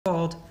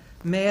Called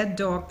Mad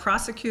Dog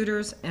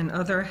Prosecutors and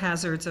Other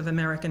Hazards of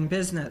American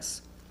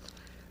Business.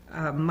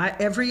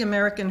 Every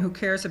American who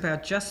cares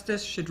about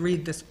justice should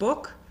read this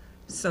book,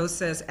 so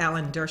says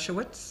Alan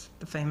Dershowitz,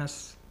 the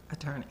famous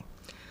attorney.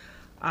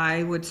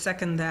 I would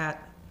second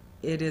that.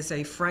 It is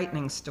a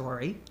frightening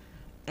story,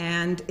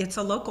 and it's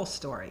a local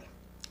story.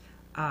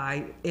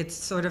 It's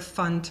sort of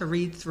fun to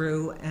read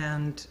through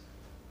and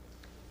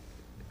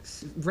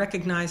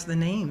recognize the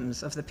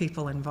names of the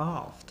people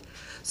involved.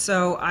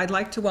 So I'd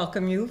like to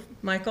welcome you,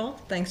 Michael.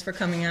 Thanks for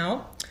coming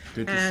out.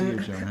 Good to see you,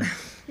 Joanne.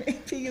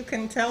 Maybe you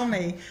can tell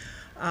me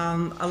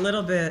a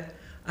little bit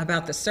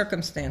about the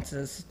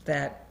circumstances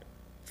that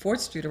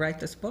forced you to write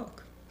this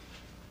book.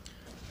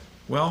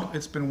 Well,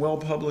 it's been well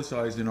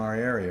publicized in our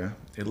area,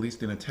 at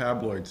least in a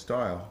tabloid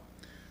style.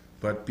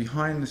 But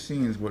behind the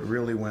scenes, what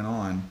really went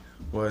on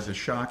was a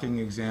shocking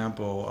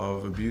example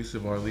of abuse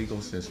of our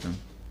legal system.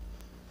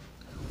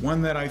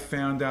 One that I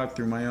found out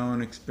through my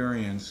own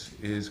experience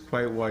is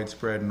quite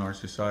widespread in our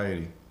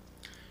society.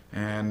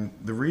 And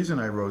the reason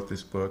I wrote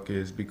this book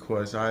is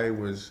because I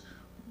was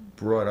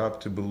brought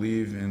up to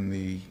believe in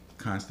the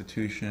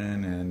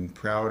Constitution and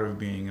proud of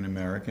being an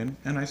American,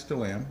 and I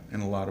still am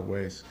in a lot of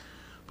ways.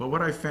 But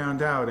what I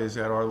found out is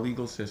that our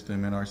legal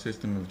system and our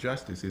system of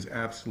justice is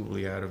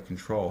absolutely out of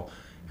control.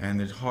 And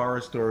there's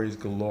horror stories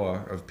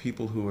galore of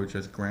people who are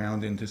just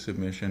ground into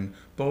submission,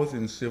 both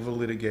in civil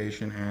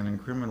litigation and in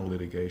criminal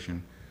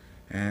litigation.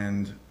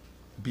 And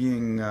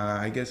being,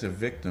 I guess, a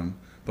victim,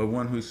 but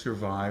one who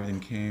survived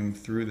and came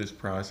through this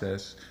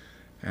process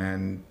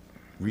and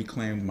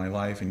reclaimed my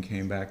life and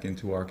came back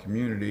into our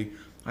community,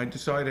 I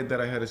decided that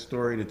I had a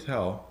story to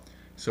tell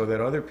so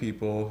that other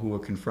people who are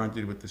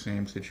confronted with the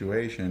same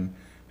situation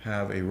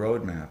have a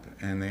roadmap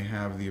and they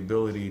have the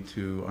ability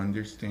to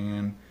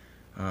understand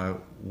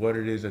what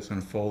it is that's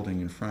unfolding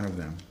in front of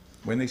them.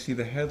 When they see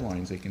the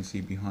headlines, they can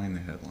see behind the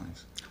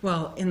headlines.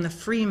 Well, in the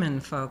Freeman,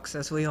 folks,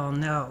 as we all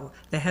know,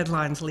 the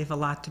headlines leave a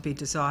lot to be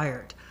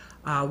desired.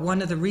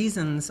 One of the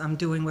reasons I'm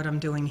doing what I'm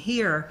doing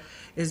here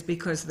is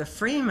because the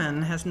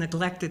Freeman has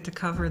neglected to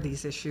cover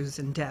these issues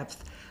in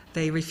depth.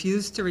 They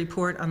refuse to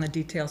report on the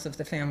details of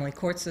the family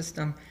court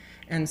system.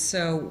 And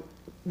so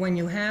when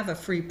you have a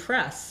free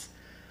press,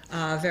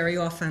 very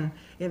often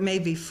it may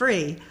be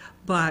free,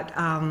 but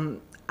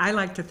I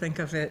like to think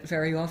of it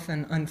very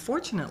often,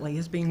 unfortunately,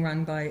 as being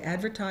run by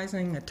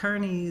advertising,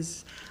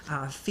 attorneys,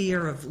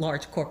 fear of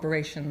large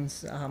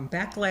corporations,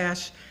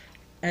 backlash.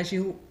 As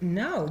you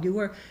know, you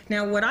were...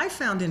 Now, what I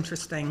found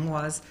interesting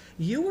was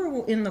you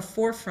were in the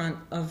forefront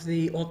of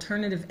the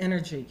alternative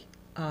energy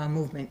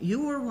movement.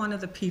 You were one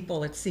of the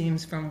people, it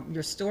seems, from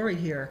your story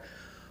here,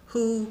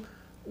 who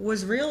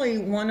was really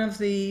one of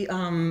the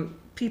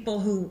people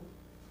who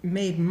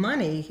made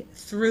money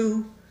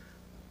through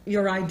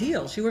your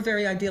ideals. You were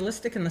very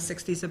idealistic in the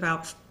 60s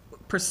about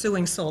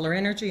pursuing solar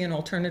energy and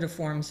alternative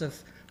forms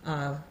of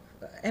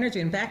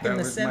energy. And back in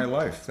the... That was my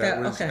life.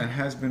 That was and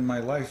has been my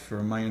life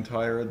for my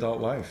entire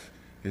adult life,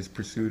 is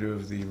pursuit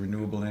of the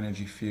renewable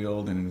energy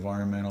field and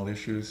environmental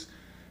issues.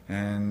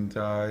 And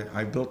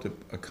I built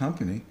a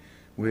company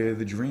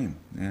with a dream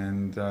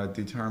and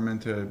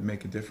determined to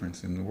make a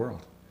difference in the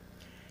world.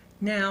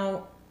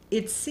 Now,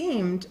 it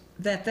seemed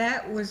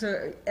that was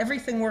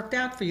everything worked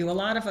out for you. A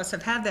lot of us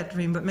have had that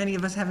dream, but many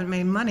of us haven't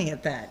made money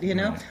at that, you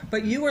know? Right.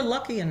 But you were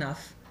lucky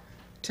enough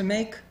to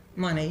make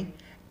money,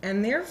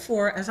 and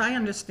therefore, as I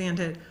understand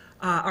it,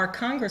 our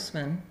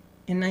congressman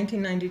in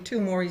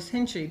 1992, Maurice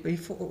Hinchey,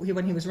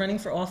 when he was running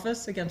for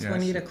office against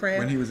Juanita Craig.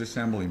 When he was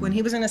assemblyman. When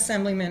he was an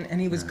assemblyman and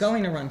he was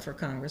going to run for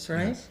Congress,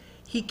 right? Yes.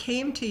 He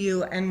came to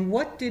you, and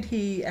what did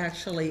he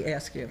actually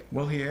ask you?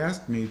 Well, he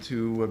asked me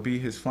to be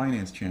his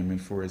finance chairman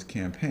for his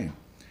campaign.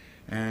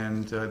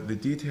 And the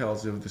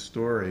details of the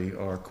story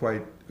are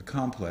quite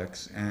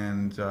complex,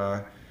 and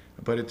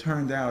but it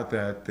turned out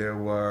that there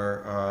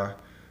were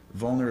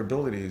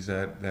vulnerabilities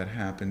that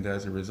happened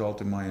as a result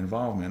of my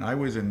involvement. I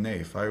was a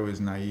naif. I was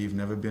naive,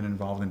 never been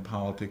involved in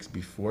politics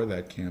before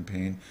that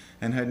campaign,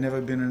 and had never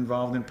been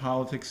involved in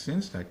politics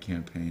since that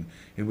campaign.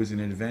 It was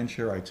an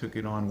adventure. I took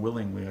it on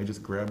willingly. I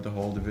just grabbed a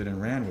hold of it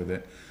and ran with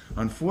it.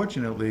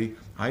 Unfortunately,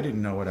 I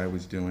didn't know what I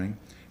was doing.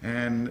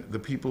 And the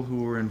people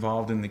who were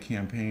involved in the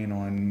campaign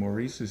on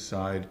Maurice's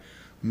side,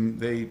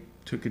 they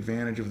took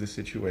advantage of the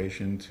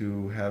situation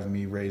to have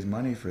me raise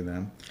money for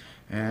them.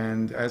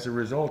 And as a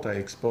result, I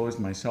exposed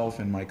myself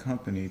and my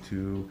company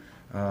to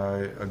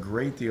a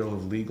great deal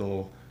of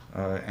legal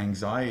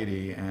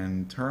anxiety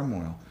and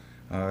turmoil,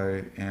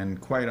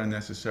 and quite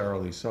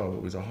unnecessarily so.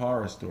 It was a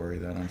horror story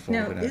that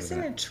unfolded out of that. Now,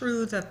 isn't it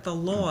true that the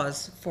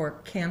laws for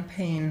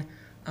campaign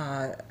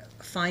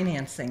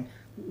financing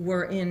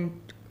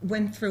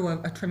went through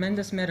a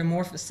tremendous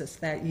metamorphosis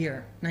that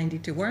year,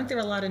 92. Weren't there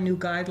a lot of new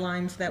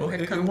guidelines that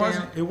had come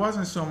down? It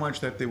wasn't so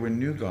much that there were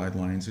new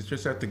guidelines, it's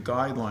just that the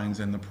guidelines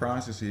and the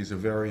processes are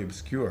very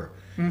obscure.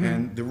 Mm-hmm.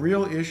 And the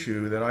real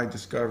issue that I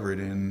discovered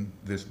in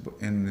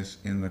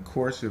the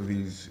course of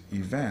these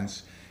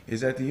events is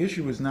that the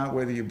issue is not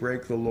whether you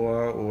break the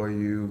law or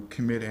you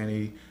commit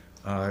any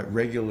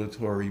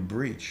regulatory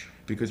breach.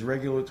 because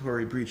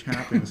regulatory breach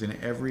happens in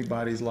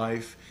everybody's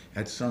life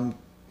at some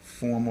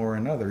form or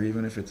another,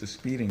 even if it's a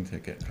speeding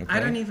ticket. Okay? I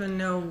don't even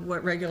know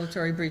what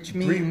regulatory breach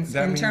means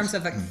in terms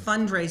of a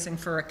fundraising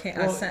for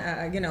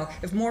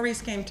if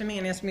Maurice came to me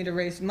and asked me to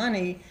raise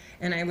money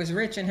and I was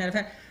rich and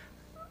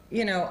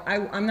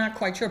I'm not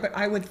quite sure, but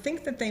I would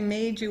think that they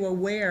made you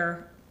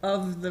aware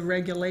of the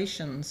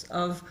regulations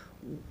of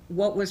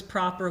what was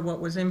proper, what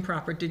was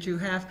improper. Did you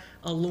have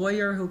a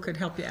lawyer who could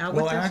help you out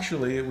with this? Well,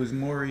 actually, it was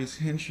Maurice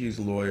Hinchy's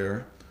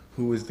lawyer,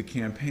 who was the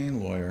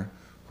campaign lawyer,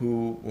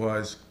 who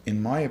was,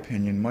 in my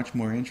opinion, much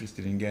more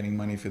interested in getting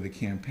money for the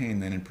campaign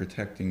than in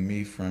protecting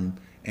me from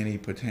any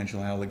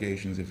potential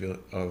allegations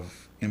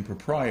of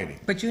impropriety.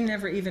 But you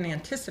never even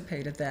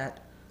anticipated that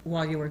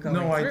while you were going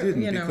through. No, I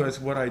didn't, because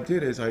what I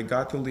did is I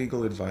got the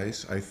legal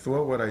advice. I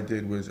thought what I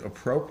did was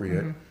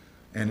appropriate,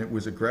 and it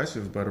was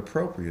aggressive but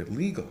appropriate,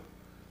 legal.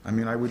 I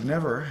mean, I would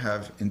never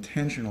have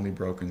intentionally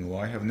broken the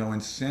law. I have no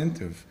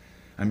incentive.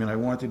 I mean, I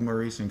wanted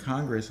Maurice in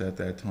Congress at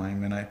that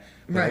time, and I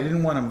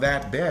didn't want him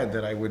that bad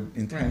that I would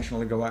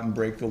intentionally go out and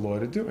break the law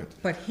to do it.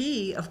 But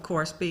he, of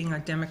course, being a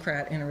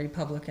Democrat in a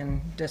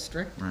Republican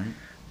district,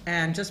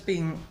 and just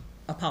being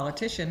a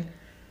politician,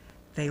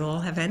 they all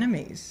have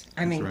enemies.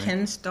 I mean,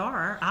 Ken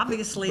Starr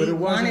obviously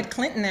wanted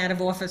Clinton out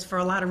of office for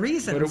a lot of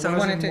reasons. But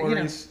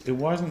it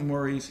wasn't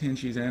Maurice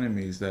Hinchy's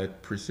enemies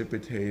that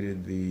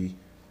precipitated the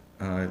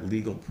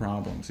legal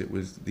problems. It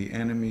was the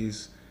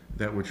enemies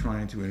that were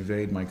trying to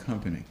invade my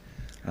company.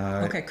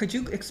 Okay, could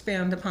you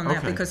expand upon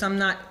that? Because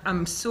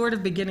I'm sort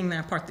of beginning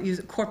that part.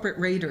 These corporate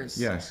raiders.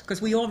 Yes. Because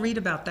we all read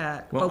about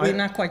that, but we're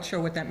not quite sure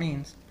what that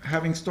means.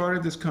 Having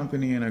started this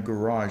company in a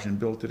garage and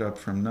built it up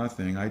from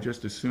nothing, I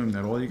just assumed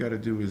that all you got to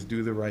do is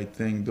do the right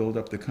thing, build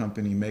up the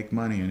company, make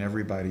money, and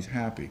everybody's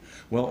happy.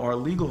 Well, our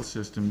legal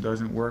system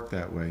doesn't work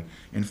that way.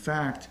 In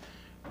fact,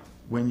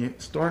 when you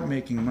start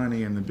making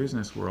money in the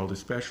business world,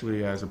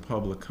 especially as a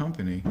public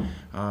company,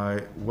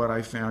 what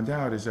I found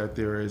out is that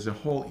there is a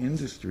whole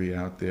industry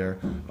out there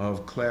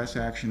of class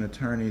action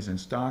attorneys and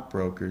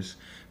stockbrokers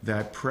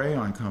that prey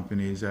on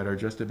companies that are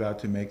just about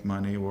to make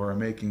money or are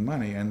making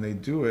money, and they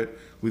do it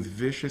with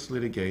vicious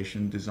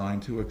litigation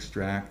designed to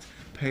extract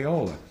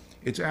payola.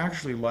 It's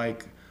actually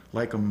like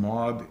a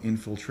mob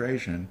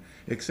infiltration,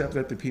 except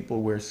that the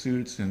people wear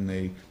suits and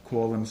they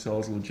call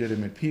themselves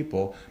legitimate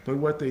people, but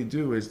what they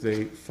do is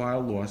they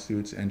file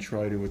lawsuits and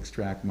try to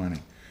extract money.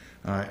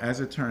 As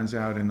it turns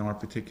out, in our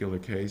particular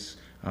case,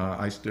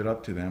 I stood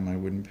up to them. I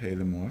wouldn't pay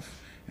them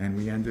off, and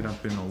we ended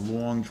up in a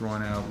long,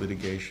 drawn-out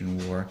litigation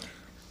war.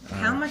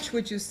 How much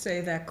would you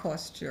say that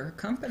cost your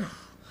company?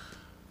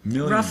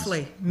 Millions.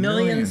 Roughly,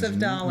 millions of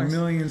dollars.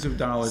 Millions of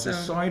dollars,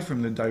 aside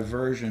from the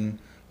diversion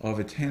of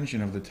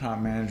attention of the top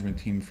management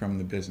team from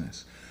the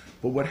business.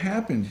 But what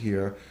happened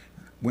here,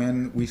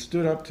 when we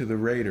stood up to the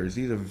raiders,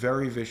 these are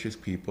very vicious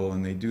people,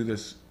 and they do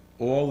this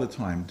all the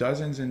time,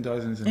 dozens and dozens and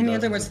dozens of companies. In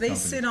other words, they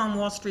sit on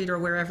Wall Street or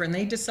wherever, and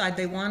they decide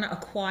they want to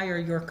acquire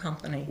your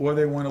company. Or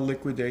they want to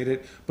liquidate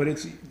it, but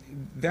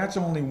that's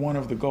only one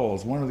of the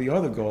goals. One of the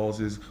other goals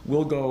is,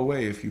 we'll go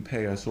away if you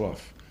pay us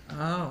off.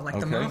 Oh, like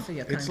the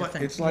mafia kind of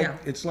thing.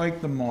 It's like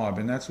the mob,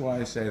 and that's why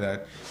I say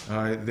that.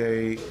 How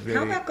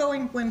about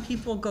going when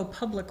people go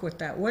public with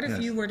that? What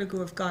if you were to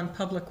have gone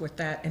public with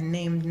that and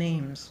named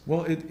names?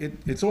 Well,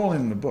 it's all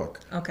in the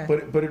book. Okay.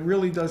 But it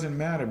really doesn't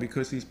matter,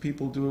 because these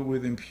people do it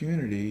with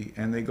impunity,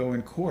 and they go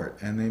in court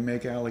and they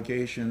make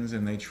allegations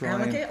and they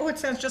try. It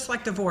sounds just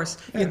like divorce.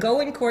 Yeah. You go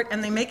in court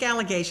and they make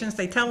allegations,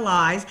 they tell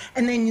lies,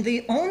 and then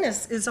the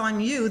onus is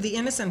on you, the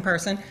innocent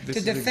person,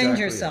 to defend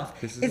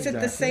yourself. Is it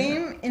the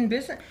same in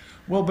business?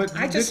 Well, but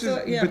this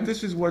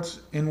is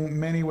what's in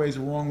many ways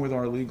wrong with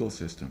our legal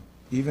system.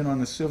 Even on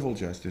the civil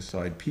justice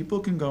side, people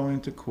can go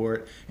into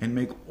court and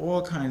make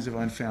all kinds of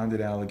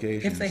unfounded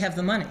allegations. If they have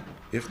the money.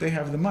 If they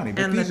have the money.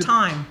 And the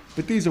time.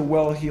 But these are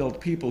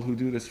well-heeled people who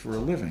do this for a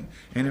living.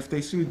 And if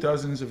they sue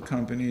dozens of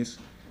companies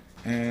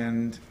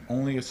and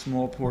only a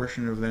small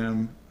portion of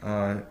them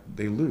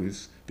they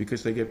lose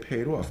because they get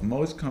paid off.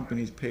 Most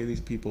companies pay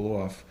these people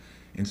off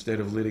instead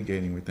of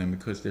litigating with them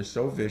because they're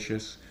so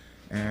vicious.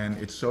 And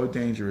it's so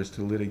dangerous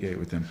to litigate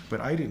with them.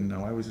 But I didn't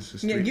know. I was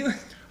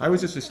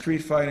just a street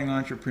fighting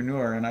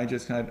entrepreneur, and I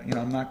just had,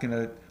 I'm not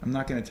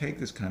gonna take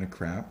this kind of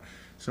crap.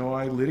 So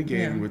I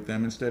litigated with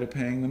them instead of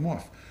paying them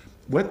off.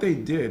 What they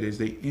did is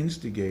they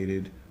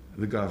instigated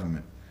the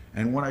government.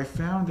 And what I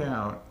found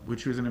out,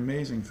 which was an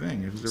amazing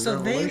thing, it was a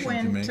revelation to me. So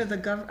they went to the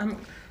government.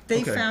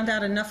 They found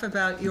out enough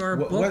about your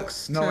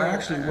books.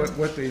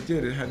 What they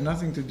did, it had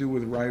nothing to do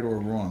with right or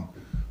wrong.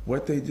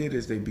 What they did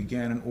is they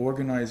began an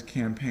organized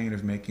campaign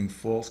of making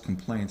false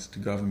complaints to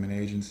government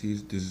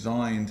agencies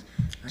designed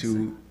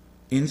to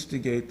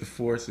instigate the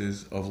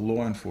forces of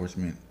law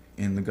enforcement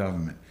in the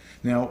government.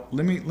 Now,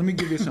 let me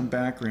give you some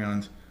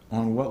background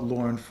on what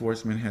law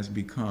enforcement has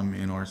become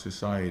in our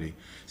society.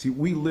 See,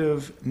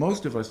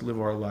 most of us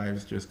live our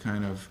lives just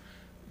kind of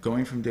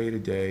going from day to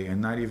day and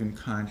not even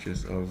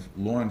conscious of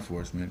law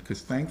enforcement,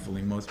 because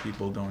thankfully most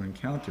people don't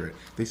encounter it.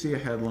 They see a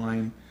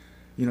headline,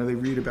 they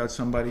read about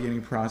somebody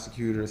getting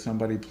prosecuted or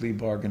somebody plea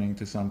bargaining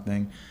to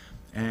something,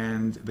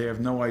 and they have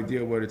no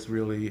idea what it's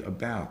really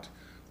about.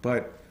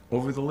 But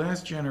over the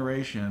last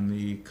generation,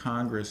 the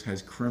Congress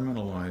has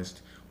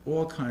criminalized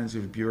all kinds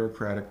of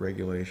bureaucratic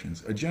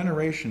regulations. A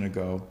generation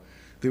ago,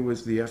 there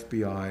was the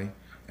FBI,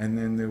 and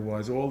then there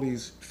was all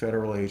these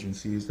federal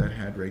agencies that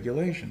had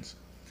regulations.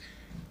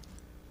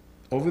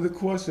 Over the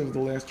course of the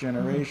last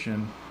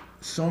generation,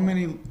 so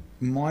many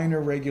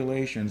minor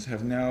regulations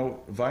have now,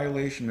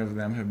 violation of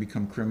them have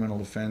become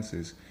criminal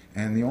offenses.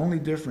 And the only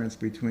difference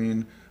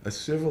between a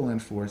civil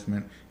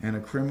enforcement and a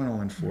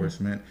criminal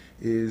enforcement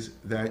is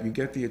that you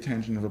get the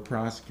attention of a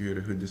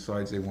prosecutor who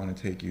decides they want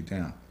to take you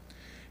down.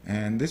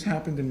 And this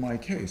happened in my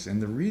case,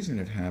 and the reason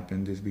it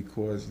happened is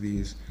because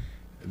these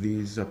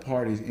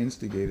parties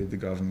instigated the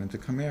government to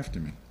come after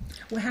me.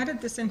 Well, how did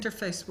this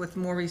interface with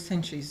Maurice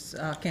Hinchy's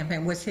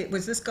campaign? Was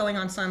this going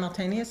on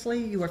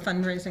simultaneously? You were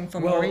fundraising for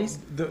Maurice?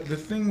 Well, the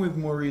thing with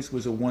Maurice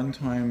was a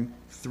one-time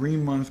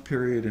 3-month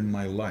period in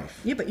my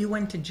life. Yeah, but you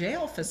went to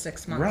jail for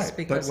 6 months. Right,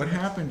 because but what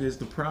happened is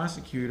the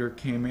prosecutor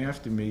came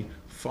after me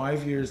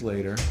 5 years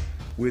later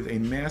with a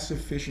massive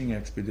fishing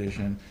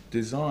expedition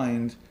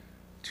designed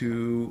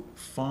to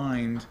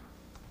find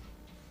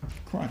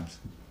crimes.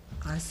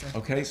 I see.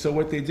 Okay, so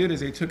what they did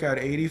is they took out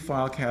 80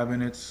 file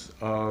cabinets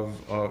of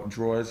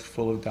drawers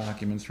full of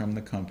documents from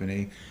the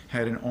company,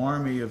 had an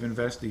army of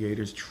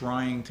investigators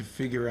trying to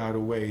figure out a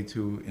way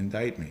to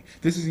indict me.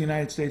 This is the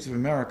United States of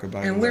America,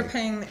 by the way. And we're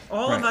paying,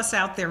 all of us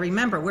out there,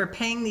 remember, we're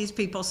paying these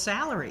people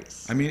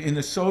salaries. I mean, in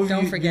the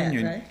Soviet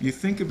Union, right? you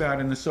think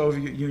about in the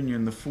Soviet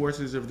Union, the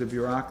forces of the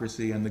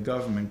bureaucracy and the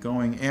government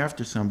going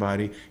after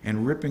somebody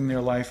and ripping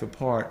their life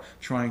apart,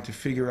 trying to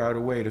figure out a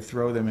way to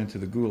throw them into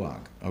the gulag,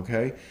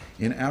 okay?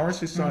 In our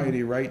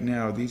society right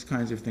now, these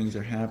kinds of things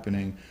are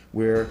happening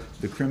where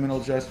the criminal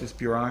justice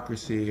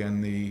bureaucracy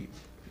and the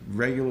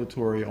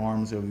regulatory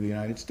arms of the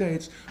United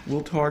States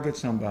will target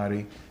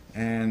somebody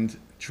and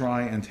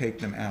try and take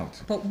them out.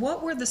 But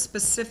what were the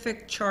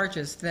specific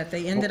charges that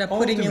they ended up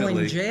putting you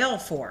in jail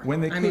for?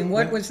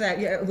 What was that?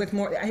 Yeah, with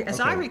more,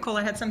 as I recall,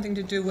 it had something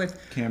to do with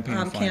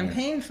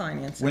campaign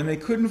financing. When they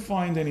couldn't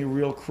find any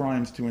real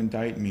crimes to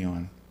indict me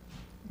on,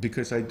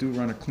 because I do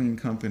run a clean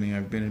company.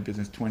 I've been in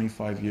business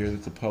 25 years.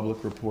 It's a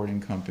public reporting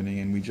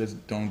company, and we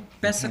just don't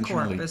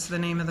Besicorp is the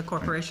name of the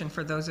corporation,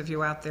 for those of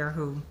you out there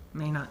who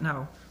may not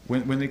know.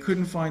 When they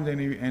couldn't find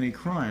any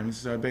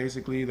crimes,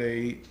 basically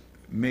they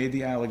made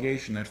the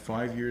allegation that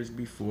 5 years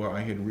before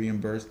I had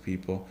reimbursed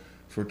people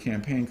for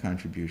campaign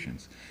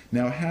contributions.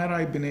 Now, had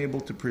I been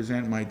able to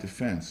present my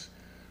defense,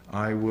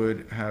 I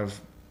would have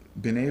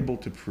been able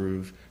to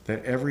prove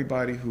that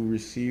everybody who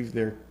received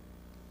their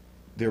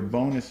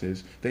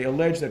bonuses, they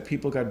allege that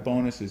people got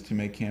bonuses to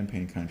make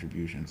campaign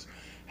contributions.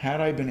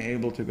 Had I been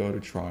able to go to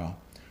trial,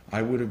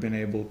 I would have been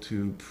able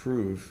to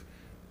prove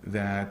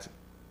that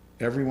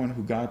everyone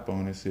who got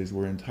bonuses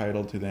were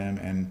entitled to them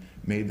and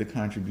made the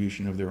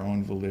contribution of their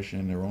own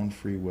volition, their own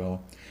free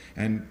will.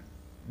 And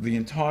the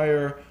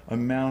entire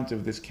amount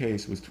of this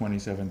case was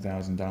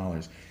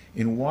 $27,000.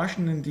 In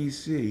Washington,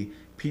 D.C.,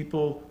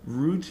 people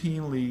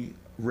routinely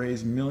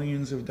raise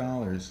millions of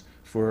dollars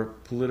for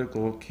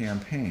political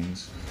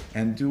campaigns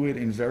and do it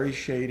in very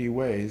shady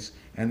ways,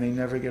 and they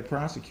never get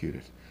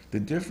prosecuted. The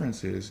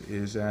difference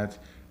is that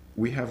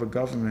we have a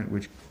government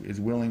which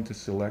is willing to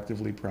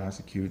selectively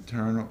prosecute,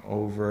 turn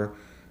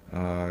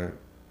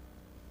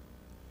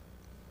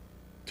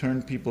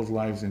people's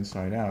lives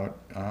inside out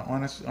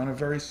on a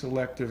very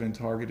selective and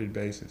targeted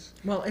basis.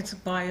 Well, it's a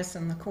bias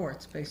in the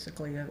courts,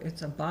 basically.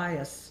 It's a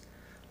bias.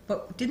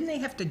 But didn't they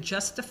have to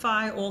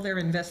justify all their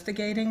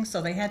investigating?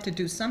 So they had to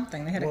do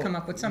something. They had to come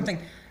up with something.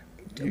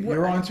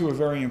 You're on to a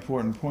very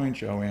important point,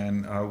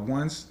 Joanne.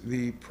 Once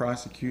the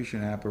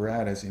prosecution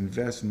apparatus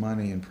invests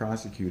money in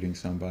prosecuting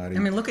somebody... I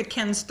mean, look at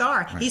Ken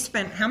Starr. Right. He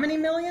spent how many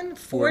million?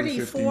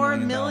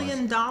 $44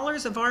 million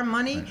of our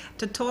money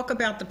to talk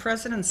about the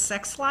president's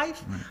sex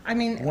life? Right. I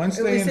mean, is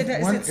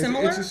it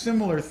similar? It's a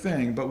similar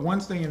thing, but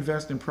once they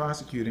invest in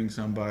prosecuting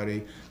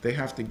somebody, they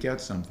have to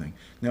get something.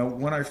 Now,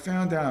 when I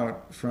found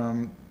out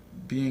from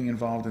being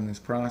involved in this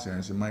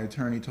process, and my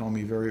attorney told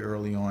me very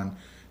early on,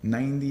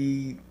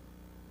 90+%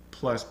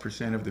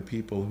 of the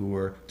people who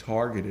were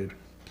targeted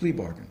plea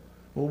bargain.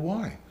 Well,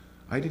 why?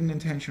 I didn't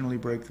intentionally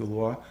break the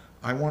law.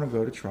 I want to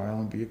go to trial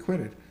and be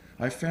acquitted.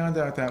 I found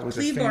out that was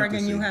a fantasy. Plea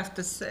bargain, you have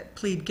to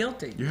plead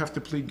guilty. You have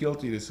to plead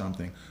guilty to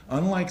something.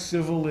 Unlike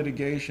civil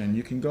litigation,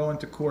 you can go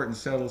into court and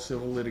settle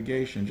civil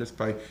litigation just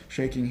by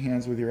shaking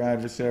hands with your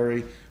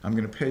adversary. I'm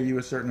going to pay you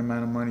a certain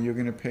amount of money. You're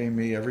going to pay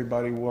me.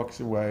 Everybody walks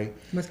away.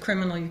 With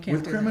criminal, you can't.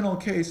 With criminal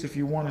case, if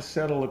you want to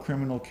settle a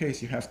criminal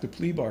case, you have to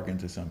plea bargain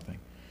to something.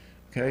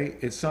 Okay?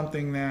 It's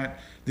something that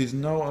there's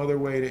no other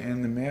way to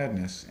end the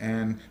madness,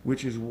 and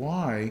which is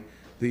why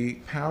the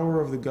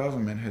power of the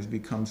government has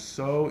become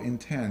so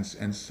intense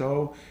and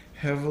so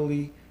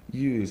heavily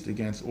used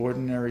against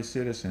ordinary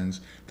citizens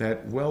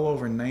that well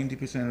over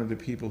 90% of the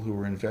people who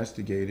were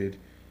investigated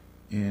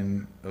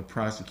in a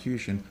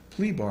prosecution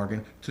plea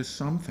bargain to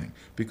something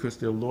because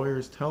their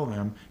lawyers tell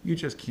them you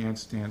just can't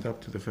stand up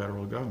to the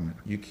federal government.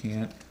 You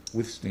can't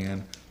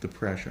withstand the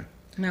pressure.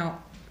 Now,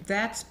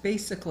 that's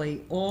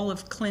basically all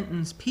of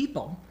Clinton's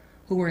people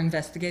who were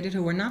investigated,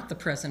 who were not the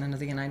President of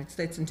the United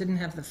States and didn't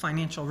have the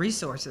financial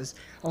resources.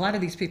 A lot of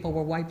these people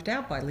were wiped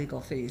out by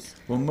legal fees.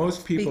 Well,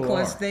 most people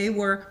because are. they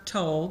were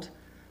told,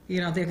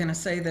 you know, they're going to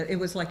say that it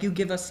was like, you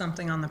give us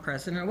something on the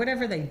President, or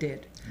whatever they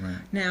did. Right.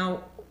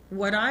 Now,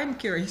 what I'm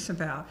curious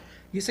about,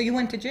 you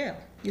went to jail.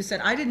 You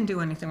said, I didn't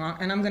do anything wrong,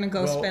 and I'm going to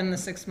go spend the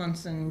 6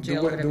 months in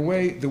jail.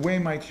 The way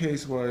my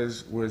case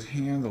was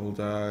handled,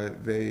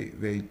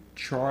 they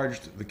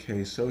charged the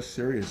case so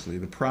seriously.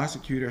 The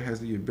prosecutor has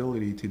the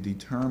ability to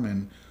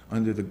determine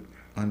under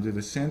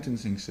the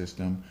sentencing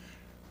system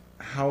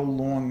how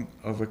long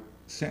of a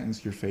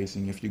sentence you're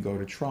facing if you go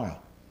to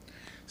trial.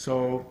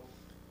 So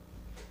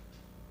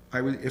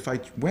if I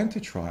went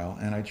to trial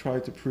and I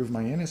tried to prove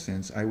my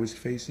innocence, I was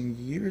facing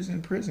years in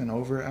prison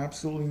over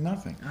absolutely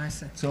nothing. I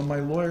see. So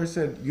my lawyer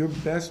said, your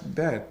best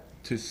bet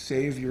to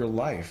save your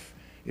life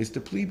is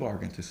to plea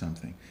bargain to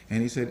something.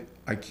 And he said,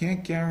 I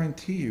can't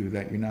guarantee you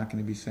that you're not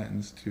going to be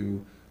sentenced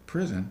to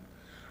prison,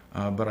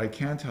 but I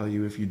can tell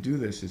you if you do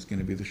this, it's going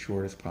to be the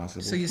shortest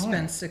possible So you time.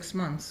 spent 6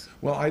 months.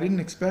 Well, I didn't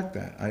expect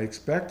that. I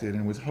expected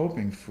and was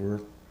hoping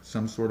for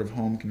some sort of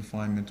home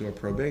confinement or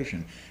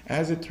probation.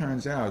 As it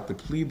turns out, the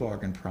plea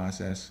bargain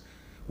process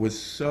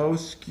was so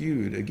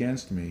skewed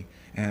against me,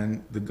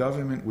 and the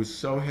government was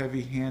so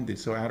heavy-handed,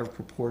 so out of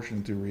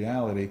proportion to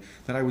reality,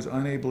 that I was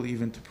unable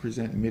even to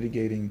present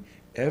mitigating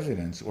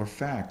evidence or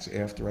facts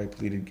after I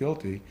pleaded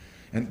guilty.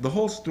 And the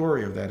whole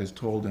story of that is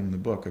told in the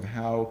book, of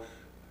how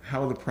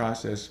the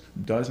process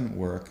doesn't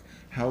work,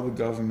 how the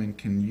government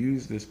can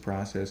use this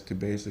process to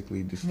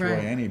basically destroy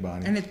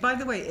anybody. And by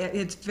the way,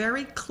 it's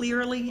very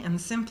clearly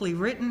and simply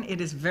written. It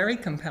is very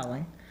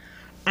compelling.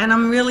 And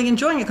I'm really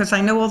enjoying it because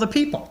I know all the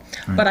people.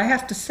 Right. But I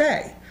have to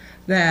say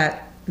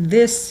that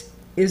this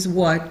is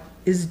what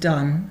is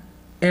done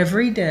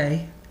every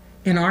day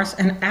in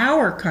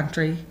our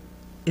country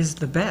is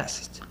the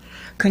best.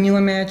 Can you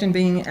imagine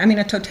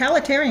a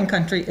totalitarian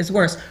country is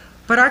worse.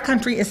 But our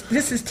country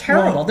this is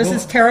terrible. This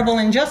is terrible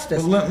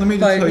injustice. Well, let me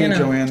just tell you,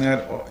 Joanne,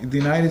 that the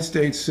United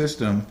States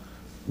system,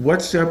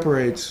 what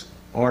separates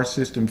our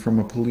system from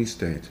a police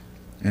state?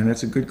 And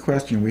that's a good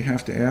question we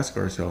have to ask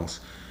ourselves.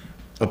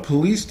 A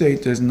police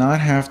state does not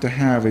have to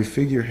have a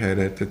figurehead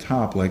at the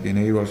top like an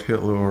Adolf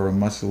Hitler or a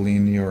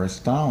Mussolini or a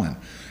Stalin.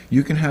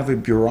 You can have a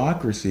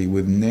bureaucracy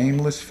with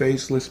nameless,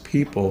 faceless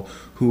people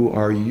who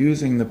are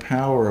using the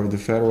power of the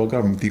federal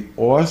government, the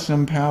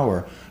awesome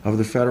power of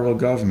the federal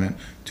government,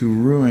 to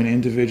ruin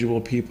individual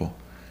people.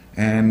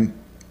 And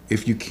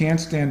if you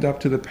can't stand up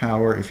to the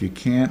power, if you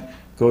can't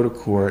go to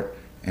court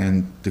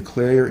and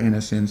declare your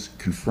innocence,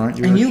 confront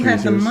your accusers. And you had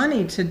the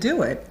money to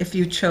do it if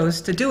you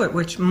chose to do it,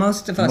 which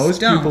most of us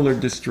don't. Most people are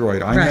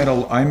destroyed.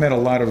 I met a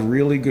lot of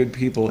really good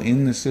people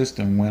in the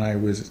system when I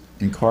was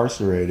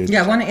incarcerated.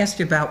 Yeah, I want to ask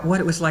you about what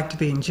it was like to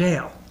be in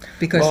jail.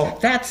 Because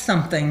that's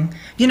something,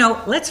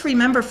 let's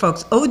remember,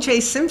 folks,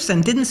 O.J.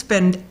 Simpson didn't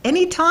spend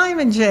any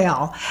time in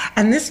jail.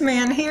 And this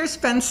man here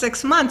spent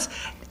 6 months.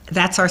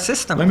 That's our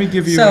system. Let me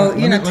give you. So,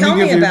 tell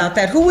me about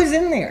that. Who was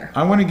in there?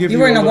 I want to give you.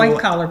 You were in a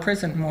white-collar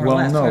prison, more or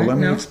less. Well, no. Right? Let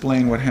me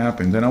explain what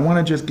happened, and I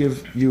want to just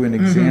give you an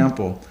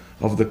example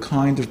of the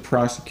kind of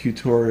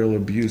prosecutorial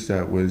abuse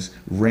that was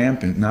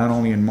rampant, not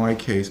only in my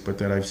case, but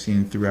that I've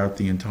seen throughout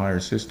the entire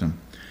system.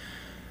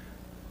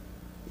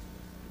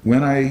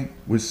 When I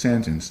was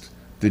sentenced,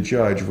 the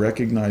judge,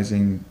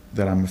 recognizing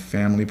that I'm a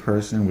family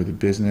person with a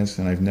business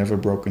and I've never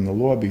broken the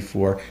law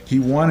before, he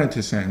wanted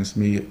to sentence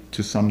me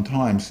to some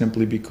time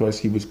simply because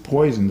he was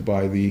poisoned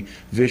by the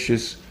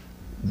vicious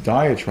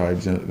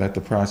diatribes that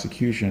the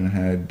prosecution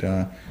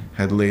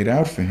had laid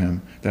out for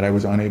him that I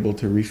was unable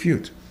to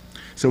refute.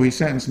 So he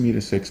sentenced me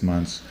to 6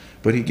 months,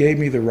 but he gave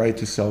me the right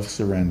to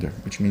self-surrender,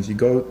 which means you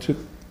go to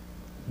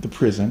the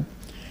prison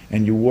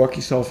and you walk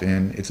yourself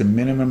in. It's a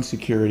minimum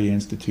security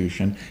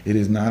institution. It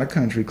is not a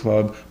country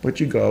club,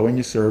 but you go and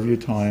you serve your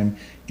time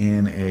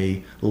in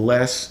a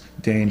less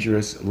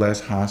dangerous,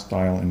 less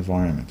hostile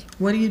environment.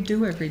 What do you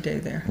do every day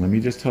there? Let me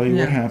just tell you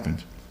what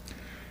happened.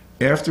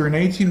 After an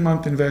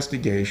 18-month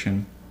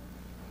investigation,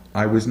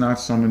 I was not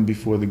summoned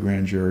before the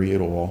grand jury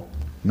at all.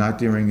 Not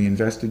during the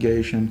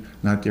investigation,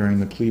 not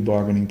during the plea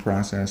bargaining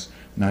process,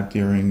 not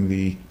during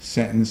the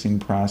sentencing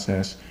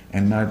process,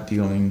 and not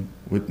during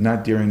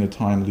the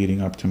time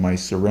leading up to my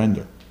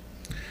surrender.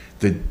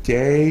 The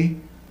day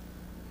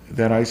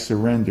that I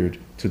surrendered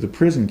to the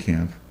prison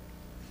camp,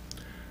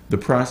 the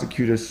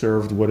prosecutor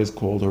served what is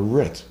called a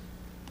writ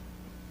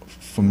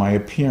for my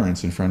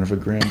appearance in front of a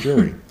grand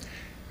jury.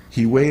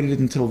 He waited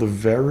until the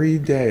very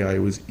day I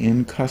was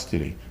in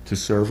custody to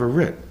serve a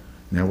writ.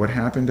 Now what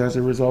happened as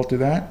a result of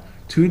that?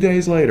 2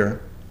 days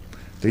later,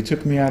 they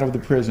took me out of the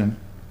prison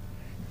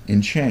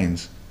in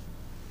chains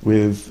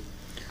with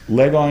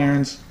leg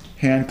irons,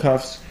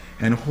 handcuffs,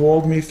 and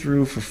hauled me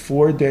through for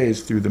 4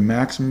 days through the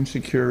maximum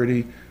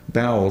security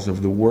bowels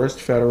of the worst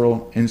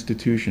federal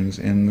institutions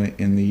in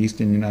the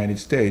eastern United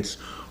States,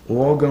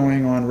 all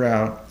going en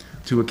route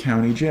to a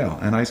county jail.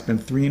 And I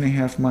spent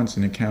 3.5 months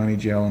in a county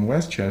jail in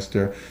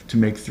Westchester to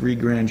make 3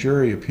 grand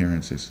jury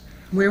appearances.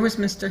 Where was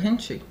Mr.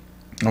 Hinchy?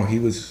 Oh, he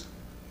was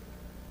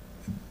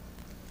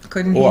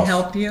Couldn't off. he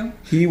help you?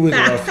 He was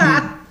off.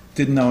 He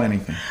didn't know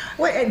anything.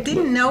 Wait,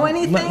 didn't know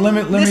anything?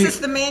 let This me- is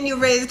the man you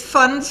raised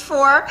funds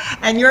for,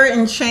 and you're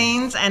in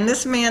chains, and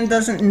this man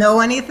doesn't know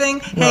anything?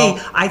 Well-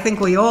 Hey, I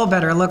think we all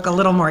better look a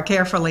little more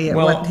carefully at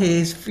Well, what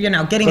he's,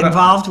 getting but I-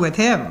 involved with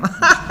him.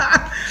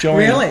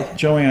 Really?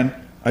 Joanne,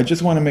 I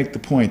just want to make the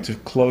point, to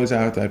close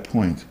out that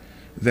point,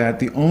 that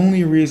the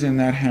only reason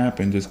that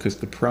happened is because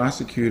the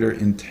prosecutor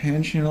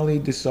intentionally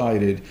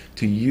decided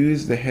to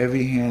use the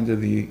heavy hand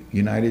of the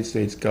United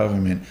States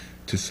government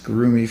to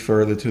screw me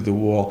further to the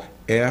wall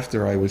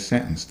after I was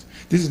sentenced.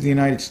 This is the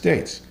United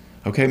States.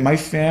 Okay, my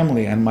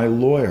family and my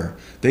lawyer,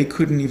 they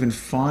couldn't even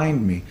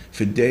find me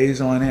for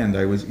days on end.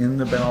 I was in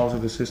the bowels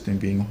of the system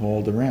being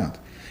hauled around.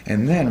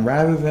 And then,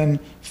 rather than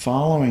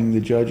following the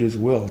judge's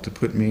will to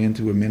put me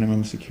into a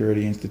minimum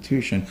security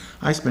institution,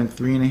 I spent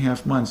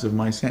 3.5 months of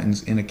my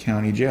sentence in a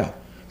county jail,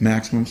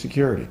 maximum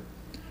security.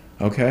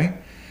 Okay?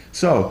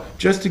 So,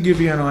 just to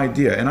give you an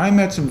idea, and I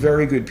met some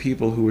very good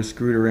people who were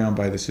screwed around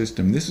by the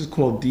system. This is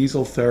called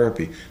diesel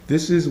therapy.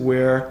 This is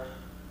where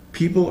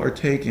people are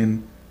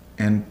taken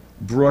and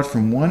brought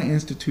from one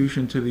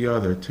institution to the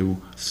other to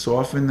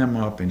soften them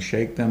up and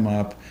shake them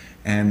up,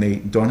 and they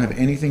don't have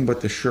anything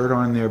but the shirt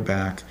on their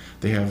back.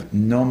 They have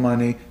no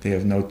money, they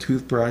have no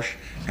toothbrush,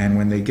 and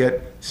when they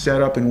get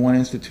set up in one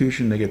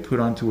institution, they get put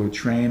onto a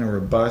train or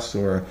a bus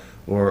or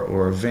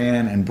a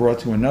van and brought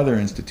to another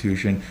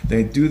institution.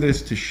 They do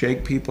this to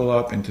shake people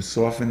up and to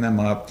soften them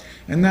up,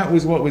 and that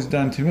was what was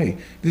done to me.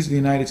 This is the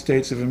United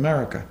States of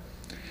America.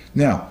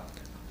 Now,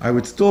 I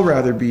would still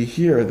rather be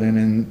here than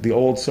in the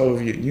old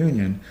Soviet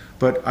Union,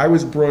 but I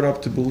was brought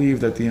up to believe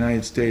that the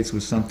United States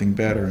was something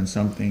better and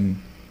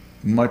something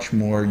much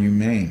more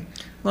humane.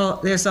 Well,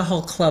 there's a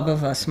whole club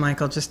of us,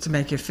 Michael, just to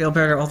make you feel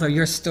better, although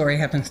your story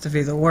happens to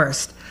be the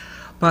worst.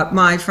 But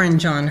my friend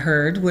John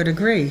Hurd would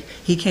agree.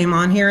 He came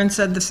on here and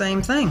said the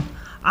same thing.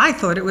 I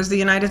thought it was the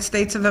United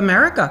States of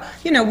America.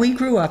 We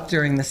grew up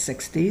during the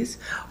 60s.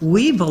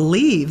 We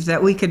believed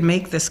that we could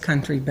make this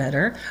country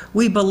better.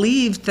 We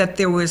believed that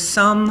there was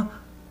some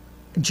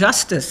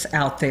justice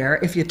out there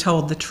if you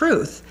told the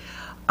truth.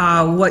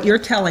 What you're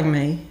telling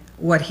me,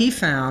 what he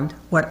found,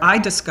 what I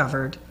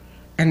discovered,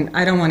 and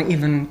I don't want to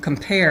even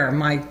compare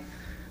my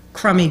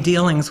crummy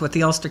dealings with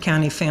the Ulster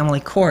County Family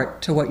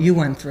Court to what you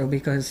went through,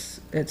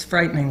 because it's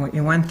frightening what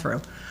you went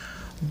through.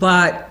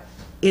 But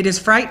it is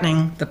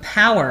frightening the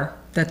power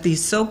that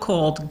these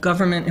so-called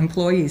government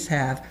employees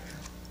have.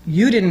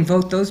 You didn't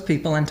vote those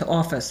people into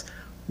office.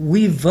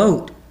 We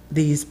vote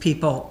these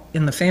people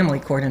in the family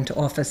court into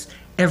office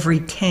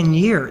every 10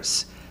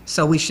 years.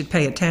 So we should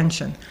pay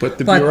attention. But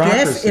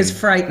this is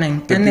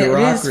frightening, and it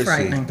is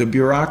frightening. The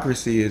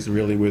bureaucracy is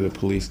really where the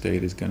police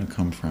state is going to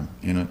come from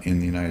in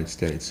the United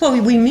States.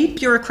 Well, we meet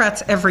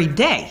bureaucrats every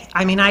day.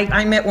 I mean,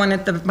 I met one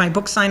at my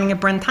book signing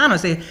at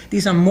Brentano's.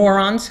 These are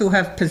morons who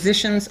have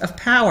positions of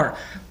power.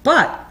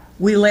 But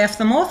we laugh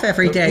them off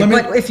every day.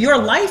 But if your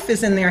life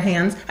is in their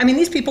hands, I mean,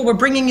 these people were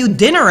bringing you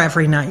dinner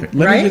every night,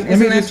 right?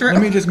 Isn't that true?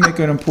 Let me just make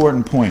an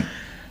important point.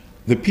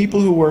 The people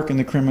who work in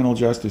the criminal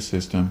justice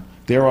system,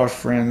 they're our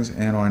friends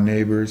and our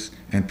neighbors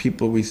and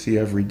people we see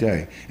every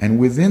day. And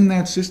within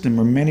that system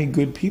are many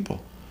good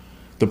people.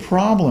 The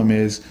problem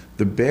is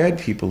the bad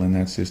people in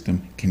that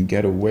system can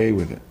get away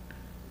with it,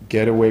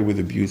 get away with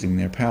abusing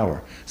their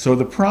power. So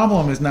the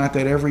problem is not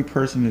that every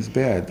person is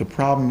bad. The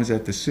problem is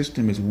that the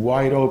system is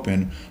wide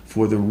open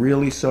for the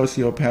really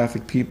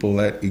sociopathic people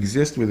that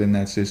exist within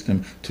that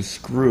system to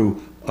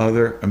screw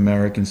other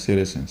American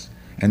citizens.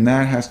 And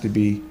that has to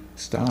be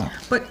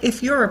stopped. But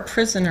if you're a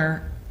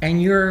prisoner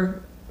and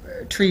you're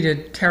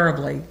treated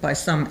terribly by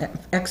some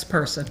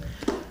ex-person,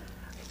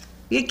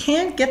 you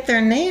can't get their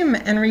name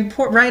and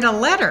write a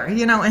letter,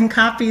 and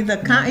copy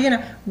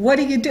the, what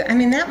do you do? I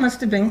mean, that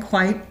must have been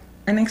quite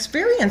an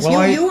experience. Well,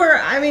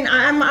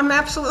 I'm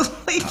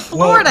absolutely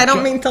floored. I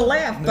don't mean to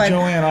laugh, but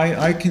Joanne,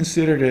 I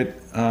considered it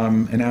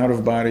an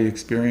out-of-body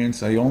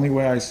experience. The only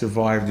way I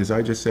survived is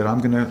I just said, I'm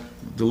going to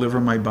deliver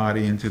my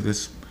body into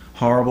this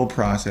horrible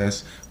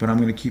process, but I'm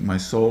going to keep my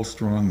soul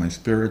strong, my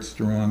spirit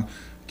strong,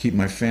 keep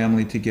my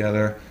family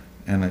together,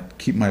 and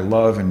keep my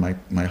love and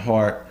my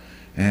heart,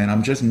 and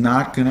I'm just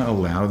not going to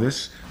allow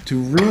this to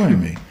ruin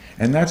me.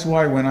 And that's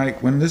why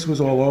when this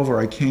was all over,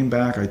 I came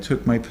back, I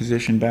took my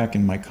position back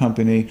in my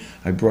company,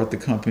 I brought the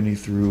company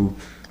through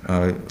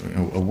a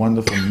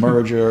wonderful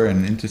merger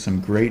and into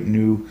some great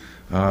new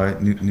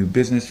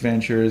business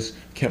ventures,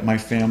 kept my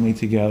family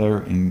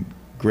together in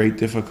great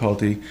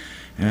difficulty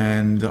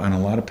and a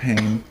lot of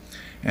pain.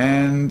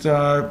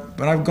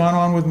 But I've gone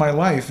on with my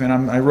life,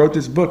 and I wrote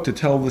this book to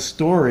tell the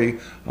story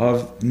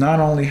of not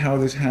only how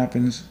this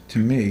happens to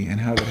me and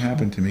how that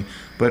happened to me,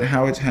 but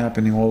how it's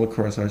happening all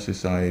across our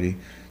society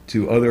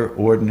to other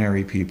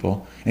ordinary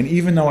people. And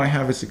even though I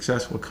have a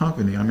successful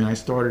company, I mean, I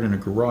started in a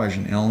garage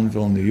in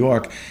Ellenville, New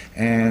York,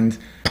 and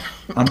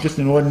I'm just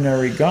an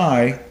ordinary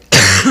guy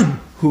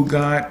who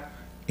got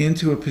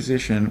into a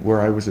position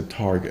where I was a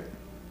target.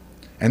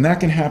 And that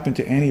can happen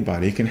to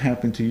anybody. It can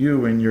happen to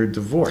you in your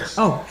divorce.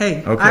 Oh,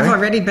 hey, Okay? I've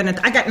already been,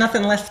 I got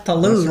nothing left to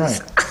lose.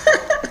 That's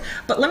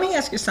But let me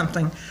ask you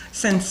something,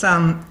 since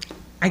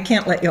I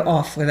can't let you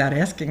off without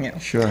asking you.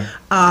 Sure.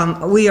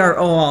 We are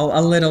all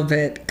a little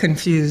bit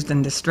confused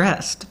and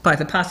distressed by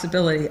the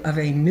possibility of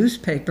a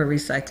newspaper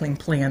recycling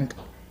plant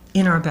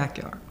in our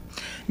backyard.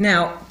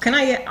 Now,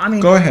 I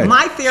mean, Go ahead.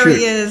 my theory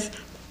Shoot. is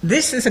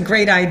this is a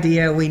great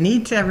idea. We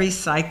need to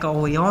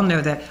recycle. We all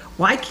know that.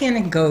 Why can't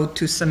it go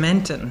to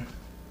Cementon?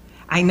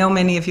 I know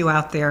many of you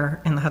out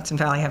there in the Hudson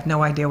Valley have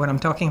no idea what I'm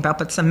talking about,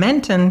 but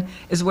Cementon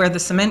is where the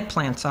cement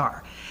plants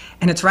are.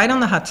 And it's right on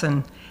the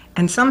Hudson,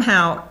 and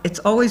somehow it's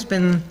always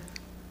been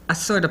a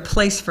sort of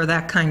place for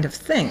that kind of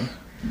thing.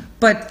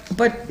 But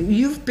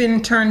you've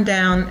been turned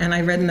down, and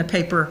I read in the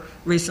paper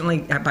recently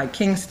by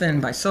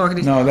Kingston, by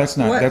Saugerties. No, that's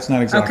not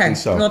exactly okay.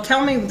 so. Well,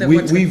 tell me that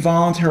we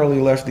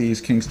voluntarily left the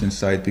East Kingston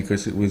site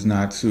because it was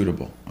not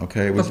suitable.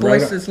 Okay, it was but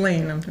Boyce's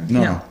Lane.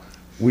 No.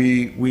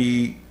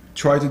 We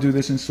tried to do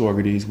this in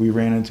Saugerties. We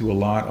ran into a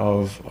lot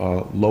of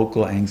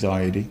local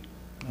anxiety.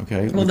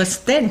 Okay. Well, the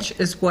stench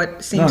is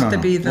what seems to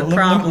be the Well,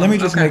 problem. Let me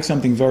just make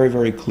something very,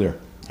 very clear.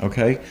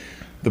 Okay,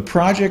 the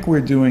project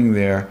we're doing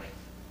there,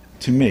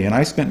 to me, and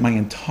I spent my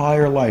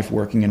entire life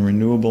working in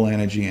renewable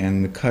energy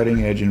and the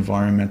cutting-edge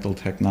environmental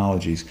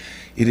technologies.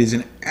 It is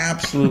an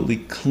absolutely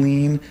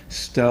clean,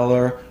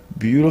 stellar,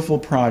 beautiful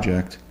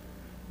project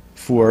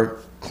for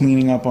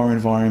cleaning up our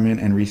environment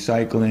and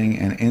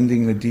recycling and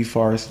ending the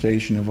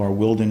deforestation of our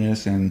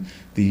wilderness and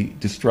the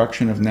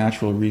destruction of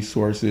natural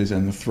resources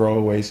and the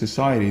throwaway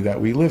society that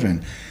we live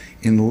in.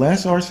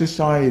 Unless our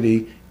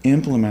society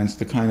implements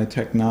the kind of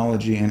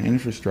technology and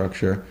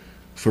infrastructure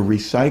for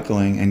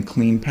recycling and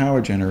clean power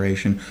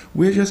generation,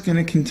 we're just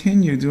going to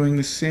continue doing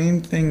the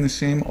same thing the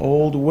same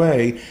old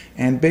way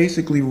and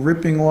basically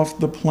ripping off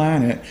the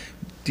planet,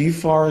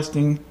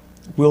 deforesting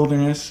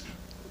wilderness,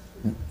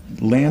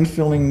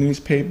 landfilling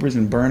newspapers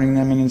and burning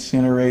them in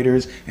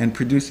incinerators and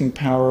producing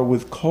power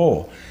with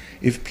coal.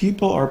 If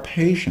people are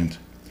patient,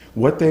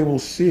 what they will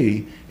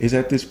see is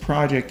that this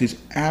project is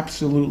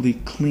absolutely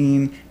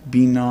clean,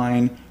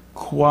 benign,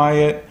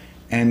 quiet,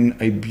 and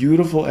a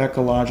beautiful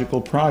ecological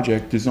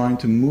project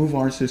designed to move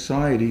our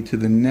society to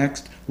the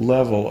next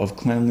level of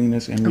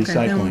cleanliness and recycling.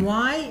 Okay, then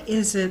why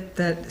is it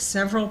that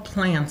several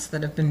plants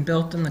that have been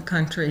built in the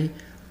country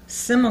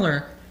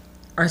similar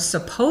are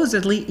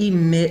supposedly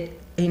emit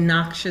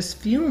noxious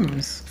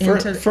fumes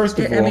into, first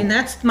of all, I mean,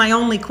 that's my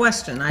only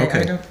question. I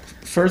don't.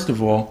 First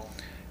of all,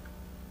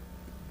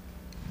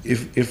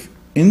 if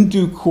in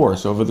due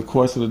course, over the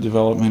course of the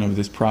development of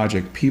this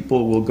project,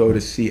 people will go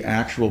to see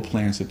actual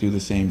plants that do the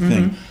same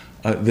thing.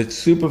 The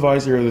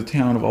supervisor of the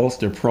town of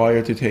Ulster,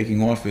 prior to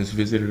taking office,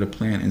 visited a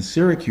plant in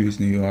Syracuse,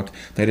 New York,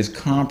 that is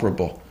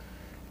comparable.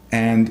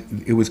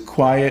 And it was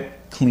quiet,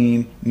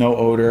 clean, no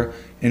odor.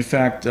 In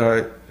fact,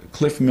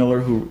 Cliff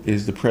Miller, who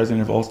is the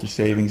president of Ulster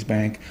Savings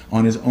Bank,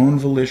 on his own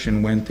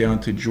volition went down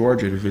to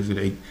Georgia to visit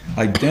a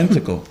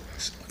identical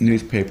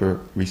newspaper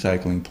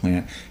recycling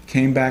plant,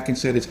 came back and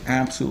said it's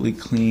absolutely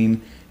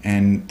clean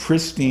and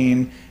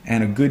pristine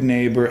and a good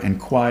neighbor and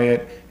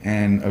quiet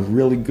and a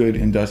really good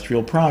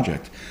industrial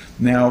project.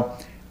 Now,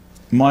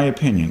 my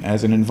opinion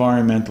as an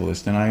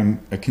environmentalist, and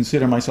I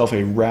consider myself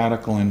a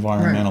radical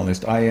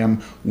environmentalist, I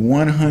am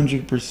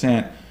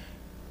 100%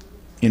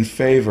 in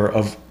favor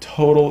of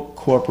total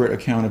corporate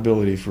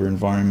accountability for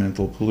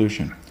environmental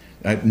pollution.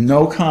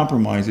 No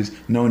compromises,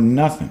 no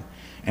nothing.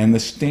 And the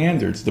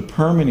standards, the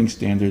permitting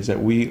standards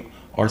that we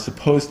are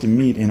supposed to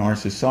meet in our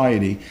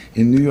society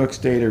in New York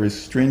State are as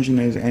stringent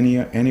as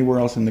anywhere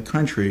else in the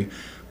country,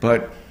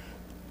 but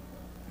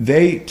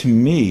they, to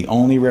me,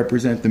 only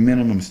represent the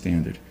minimum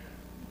standard.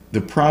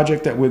 The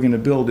project that we're going to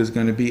build is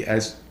going to be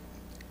as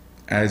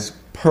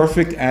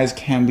perfect as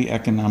can be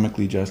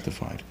economically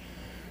justified.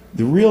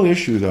 The real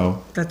issue,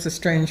 though... That's a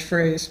strange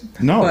phrase.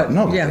 No.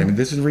 Yeah. I mean,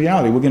 this is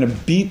reality. We're going to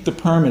beat the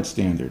permit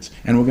standards,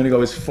 and we're going to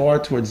go as far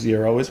towards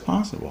zero as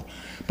possible.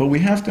 But we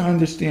have to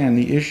understand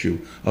the issue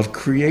of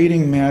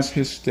creating mass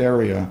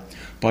hysteria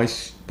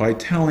by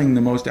telling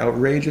the most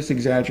outrageous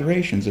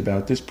exaggerations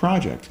about this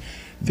project.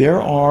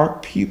 There are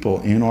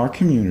people in our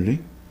community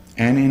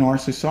and in our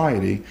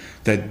society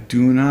that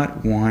do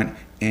not want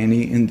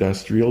any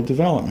industrial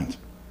development.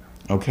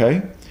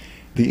 Okay?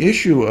 The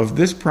issue of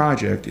this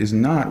project is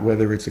not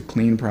whether it's a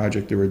clean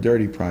project or a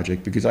dirty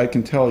project, because I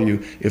can tell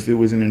you if it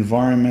was an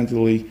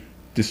environmentally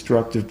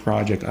destructive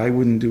project, I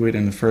wouldn't do it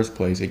in the first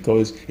place.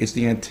 It's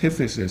the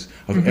antithesis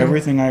of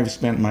everything I've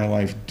spent my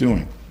life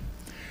doing.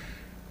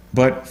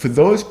 But for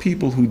those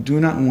people who do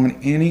not want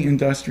any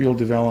industrial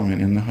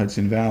development in the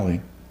Hudson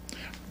Valley,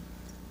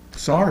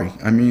 sorry,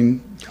 I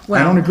mean,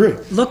 I don't agree.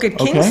 Look at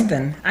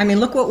Kingston. I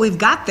mean, look what we've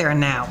got there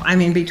now. I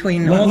mean,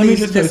 between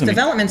this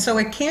development. So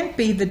it can't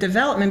be the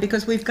development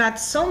because we've got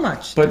so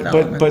much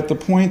development. But the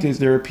point is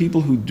there are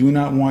people who do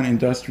not want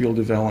industrial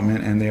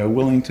development, and they are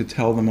willing to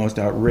tell the most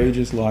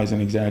outrageous lies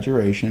and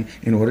exaggeration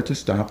in order to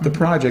stop the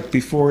project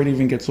before it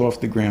even gets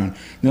off the ground.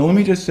 Now, let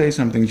me just say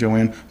something,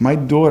 Joanne. My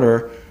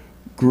daughter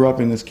grew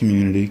up in this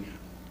community.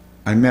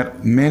 I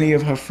met many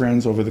of her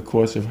friends over the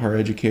course of her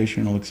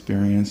educational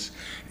experience,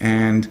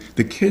 and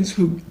the kids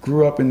who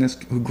grow up in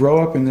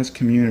this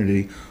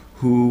community,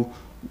 who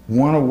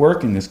want to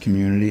work in this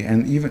community,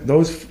 and even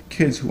those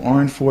kids who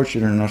aren't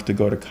fortunate enough to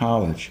go to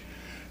college,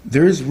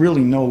 there is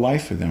really no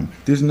life for them.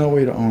 There's no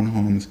way to own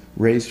homes,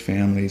 raise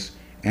families,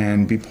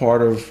 and be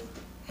part of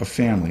a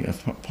family,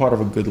 part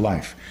of a good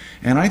life.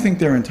 And I think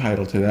they're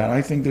entitled to that.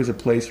 I think there's a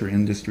place for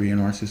industry in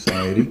our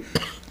society.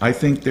 I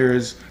think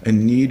there's a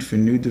need for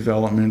new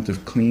development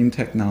of clean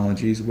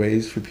technologies,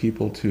 ways for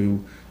people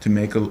to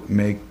make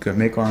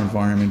our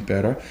environment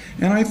better.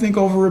 And I think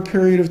over a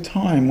period of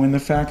time, when the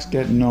facts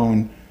get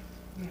known,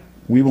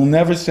 we will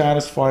never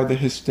satisfy the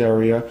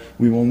hysteria.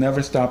 We will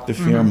never stop the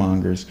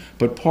fearmongers.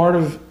 But part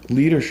of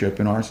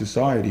leadership in our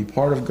society,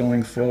 part of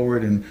going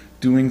forward and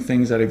doing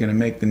things that are going to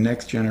make the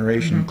next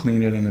generation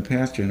cleaner than the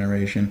past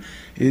generation,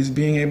 is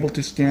being able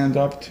to stand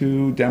up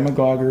to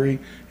demagoguery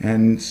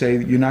and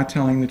say, you're not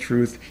telling the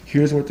truth,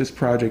 here's what this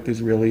project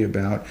is really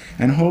about,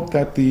 and hope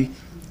that the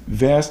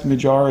vast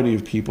majority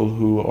of people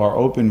who are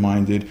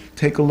open-minded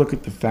take a look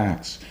at the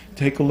facts,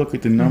 take a look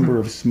at the number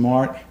of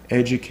smart,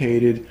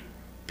 educated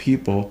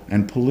people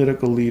and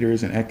political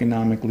leaders and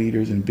economic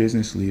leaders and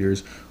business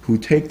leaders who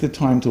take the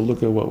time to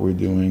look at what we're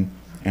doing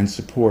and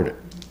support it.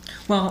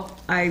 Well,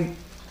 I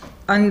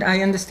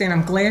understand.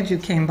 I'm glad you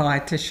came by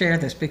to share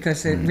this,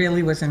 because it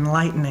really was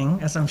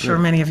enlightening, as I'm sure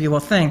many of you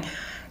will think.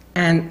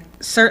 And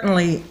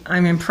certainly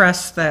I'm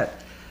impressed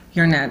that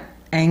you're not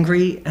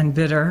angry and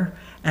bitter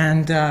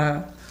and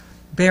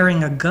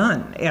bearing a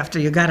gun after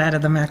you got out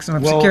of the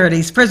maximum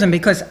security prison,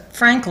 because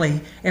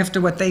frankly,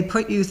 after what they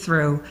put you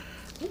through,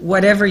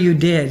 whatever you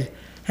did,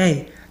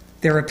 hey,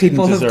 there are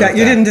people who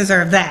didn't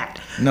deserve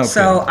that. No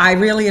so kidding. I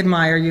really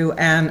admire you,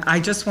 and I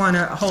just want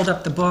to hold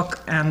up the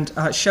book and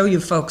show you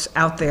folks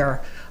out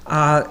there.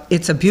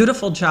 It's a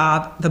beautiful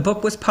job. The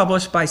book was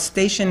published by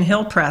Station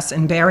Hill Press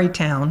in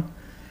Barrytown,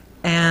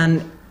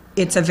 and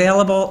it's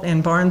available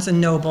in Barnes &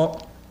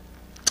 Noble.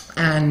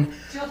 And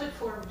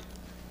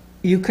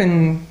you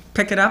can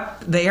pick it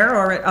up there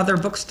or at other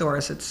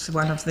bookstores. It's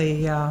one of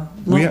the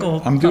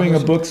local I'm doing a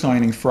publishers. book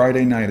signing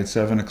Friday night at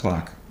 7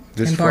 o'clock.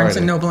 This in Barnes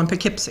Friday. & Noble in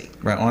Poughkeepsie.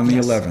 Right, on the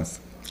 11th.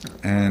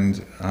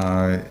 And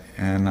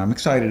I'm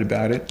excited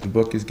about it. The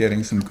book is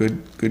getting some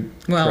good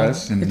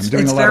press, and I'm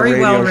doing a lot of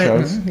radio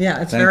shows.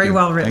 Yeah, it's very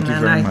well written. Thank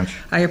you very much.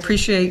 I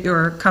appreciate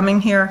your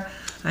coming here.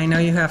 I know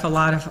you have a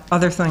lot of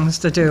other things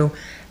to do,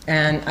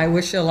 and I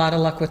wish you a lot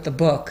of luck with the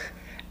book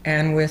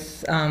and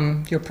with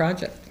your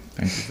project.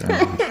 Thank you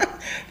very much.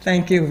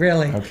 Thank you,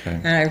 really.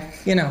 Okay. And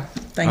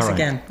thanks All right.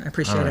 again. I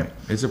appreciate All right. it.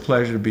 It's a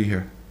pleasure to be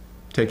here.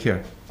 Take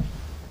care.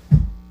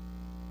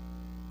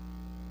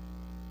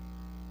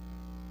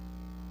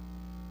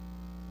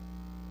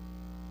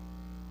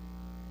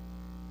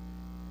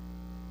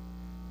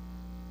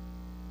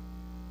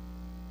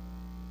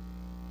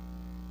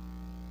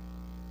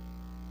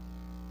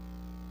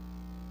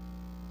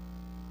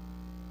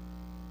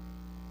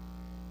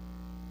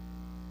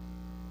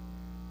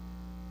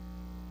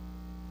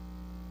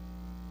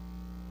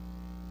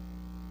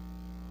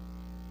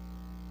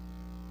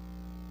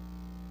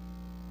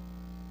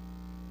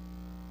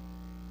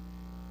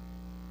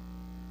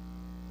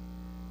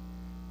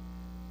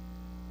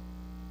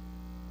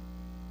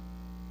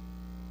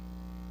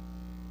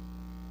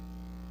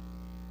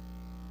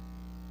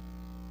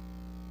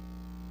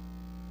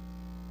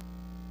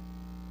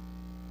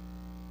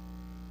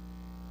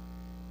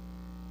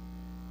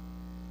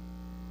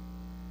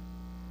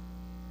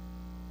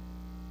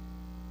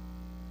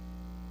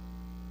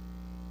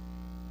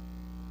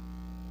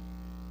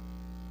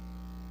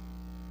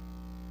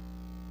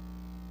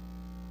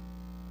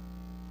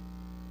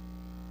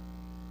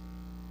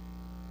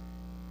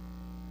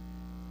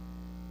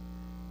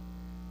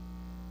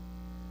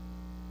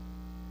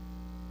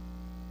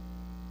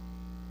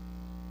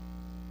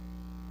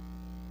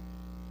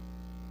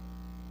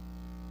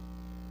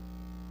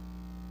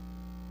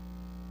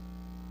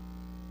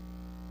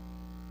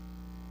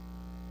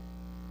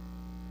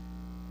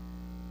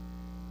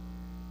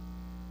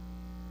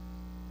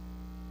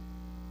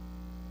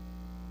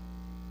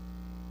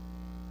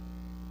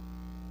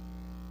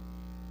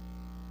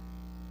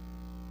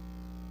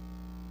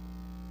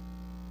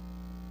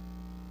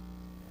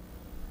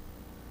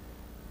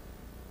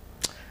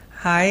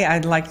 Hi,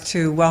 I'd like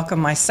to welcome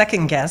my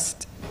second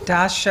guest,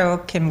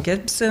 Dasho Kim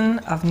Gibson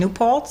of New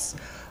Paltz,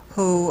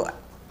 who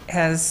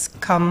has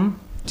come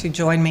to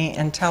join me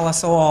and tell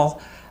us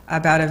all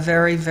about a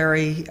very,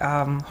 very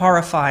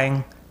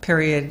horrifying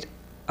period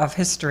of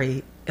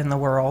history in the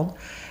world.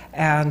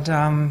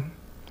 And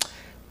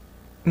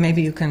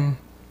maybe you can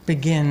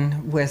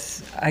begin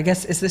with, I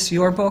guess, is this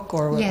your book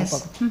or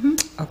Yes. a book?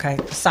 Okay,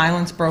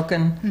 Silence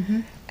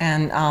Broken.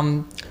 And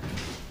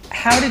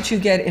how did you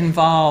get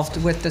involved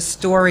with the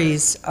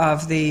stories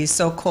of the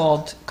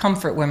so-called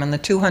comfort women, the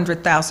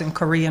 200,000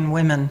 Korean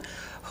women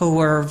who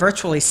were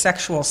virtually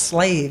sexual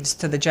slaves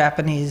to the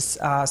Japanese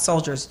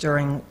soldiers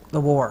during the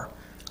war,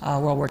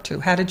 World War II?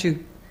 How did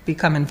you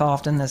become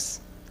involved in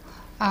this?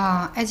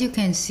 As you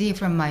can see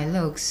from my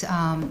looks,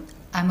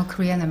 I'm a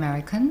Korean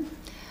American.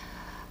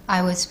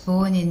 I was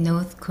born in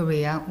North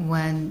Korea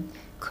when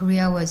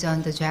Korea was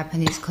under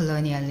Japanese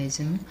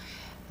colonialism,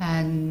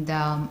 and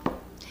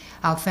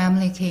our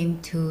family came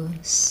to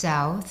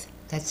South,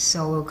 that's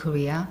Seoul,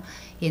 Korea,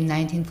 in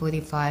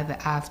 1945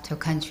 after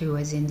country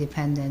was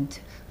independent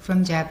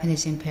from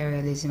Japanese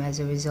imperialism as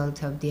a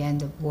result of the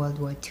end of World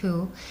War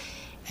II.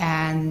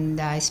 And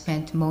I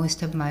spent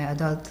most of my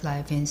adult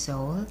life in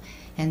Seoul.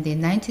 And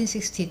in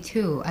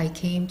 1962, I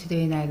came to the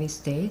United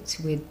States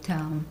with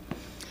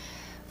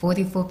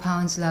 44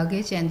 pounds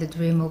luggage and the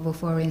dream of a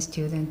foreign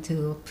student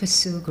to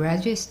pursue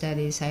graduate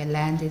studies. I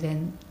landed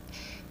in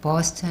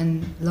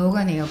Boston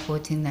Logan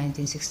Airport in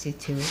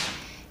 1962.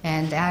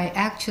 And I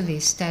actually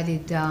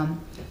studied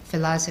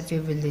philosophy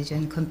of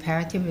religion,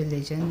 comparative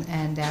religion,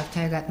 and after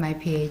I got my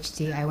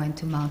PhD, I went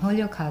to Mount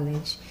Holyoke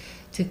College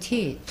to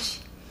teach.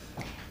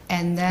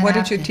 And then What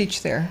did you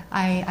teach there?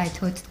 I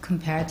taught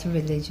comparative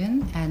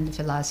religion and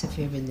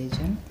philosophy of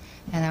religion,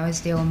 and I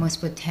was there almost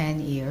for 10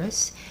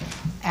 years.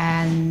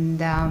 And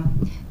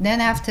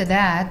then after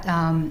that,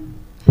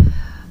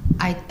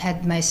 I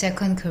had my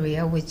second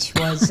career, which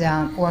was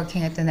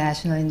working at the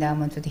National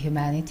Endowment for the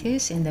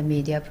Humanities in the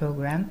media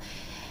program.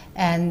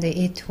 And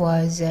it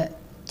was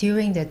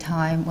during the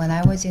time when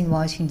I was in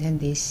Washington,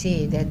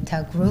 D.C., that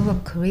a group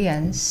of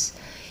Koreans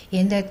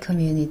in that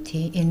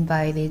community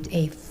invited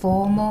a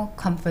former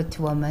comfort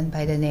woman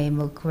by the name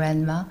of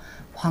Grandma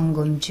Hwang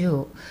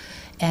Gum-ju,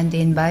 and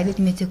they invited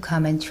me to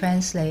come and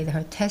translate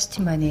her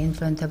testimony in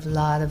front of a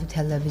lot of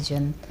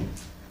television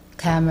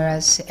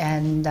cameras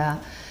and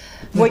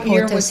What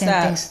year was and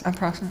that, things.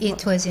 approximately?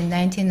 It was in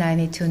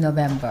 1992,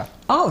 November.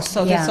 Oh,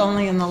 so that's Yeah.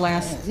 only in the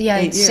last Yeah,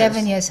 8 it's years.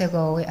 7 years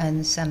ago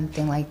and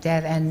something like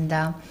that. And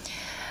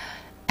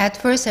at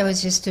first I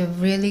was just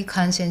really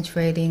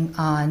concentrating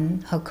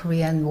on her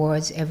Korean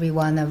words, every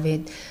one of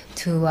it,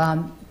 to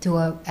do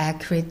an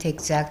accurate,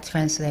 exact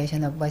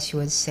translation of what she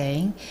was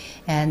saying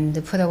and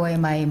to put away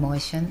my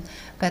emotion.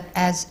 But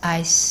as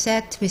I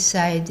sat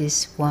beside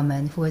this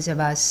woman who was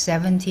about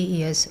 70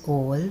 years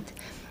old,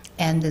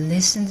 and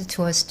listened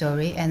to her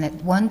story, and at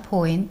one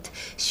point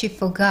she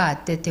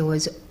forgot that there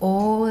was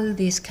all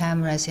these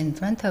cameras in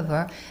front of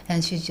her,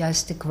 and she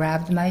just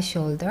grabbed my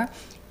shoulder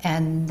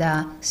and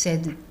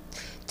said,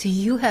 "Do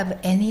you have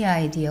any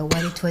idea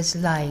what it was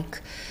like?"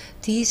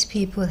 These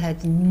people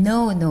had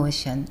no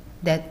notion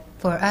that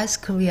for us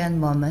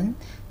Korean women,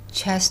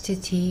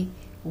 chastity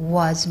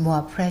was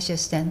more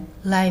precious than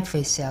life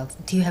itself.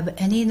 Do you have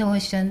any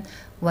notion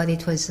what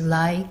it was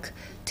like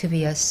to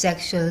be a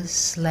sexual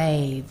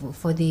slave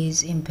for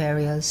these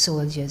imperial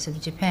soldiers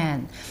of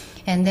Japan?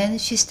 And then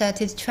she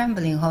started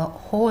trembling, her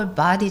whole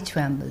body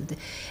trembled,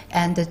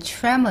 and the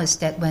tremors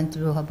that went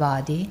through her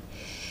body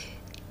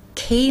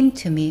came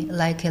to me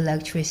like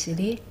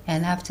electricity,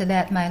 and after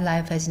that my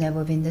life has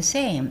never been the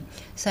same.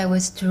 So I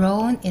was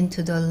drawn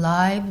into the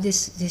life of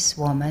this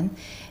woman,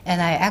 and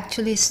I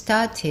actually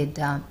started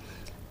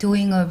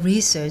doing a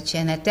research,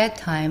 and at that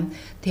time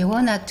there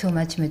were not too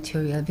much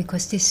material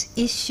because this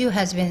issue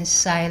has been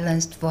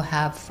silenced for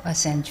half a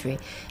century,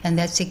 and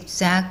that's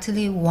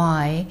exactly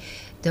why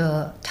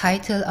the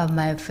title of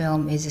my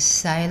film is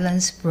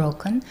Silence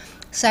Broken.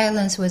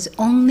 Silence was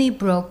only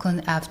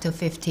broken after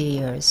 50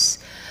 years.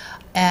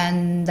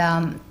 And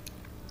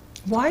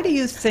Why do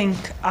you think,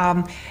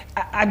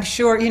 I'm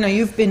sure,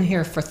 you've been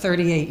here for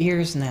 38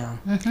 years now.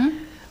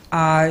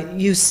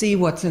 You see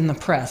what's in the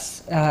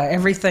press,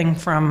 everything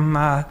from,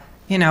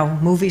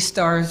 movie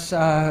stars'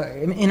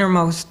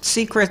 innermost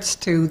secrets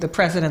to the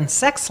president's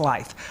sex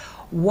life.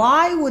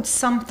 Why would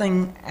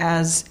something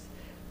as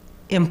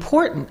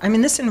important,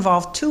 this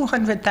involved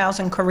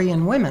 200,000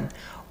 Korean women,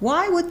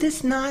 why would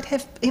this not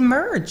have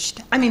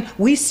emerged?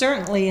 We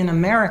certainly in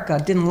America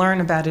didn't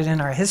learn about it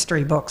in our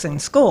history books in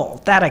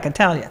school, that I could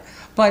tell you.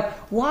 But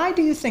why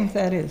do you think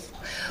that is?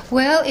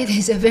 Well, it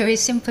is a very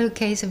simple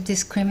case of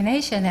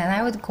discrimination, and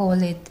I would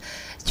call it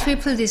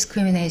triple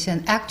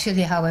discrimination.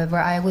 Actually, however,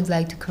 I would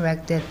like to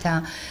correct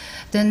that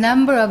the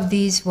number of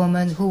these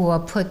women who were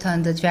put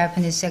under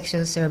Japanese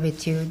sexual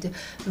servitude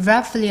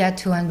roughly at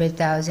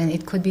 200,000.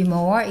 It could be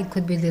more, it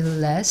could be a little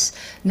less.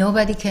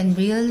 Nobody can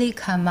really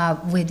come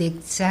up with the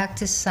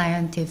exact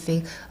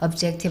scientific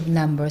objective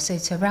number, so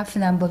it's a rough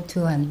number of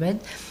 200.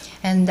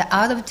 And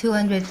out of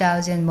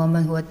 200,000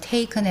 women who were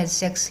taken as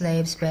sex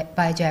slaves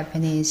by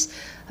Japanese,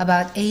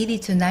 about 80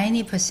 to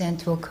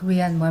 90% were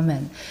Korean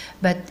women.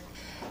 But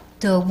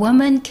the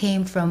women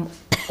came from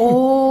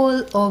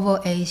all over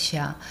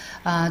Asia.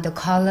 The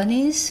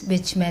colonies,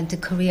 which meant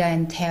Korea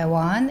and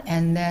Taiwan,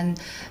 and then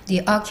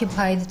the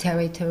occupied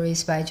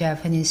territories by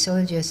Japanese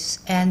soldiers.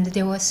 And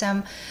there were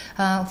some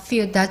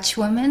few Dutch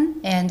women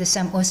and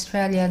some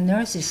Australian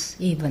nurses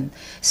even.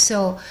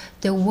 So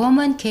the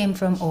woman came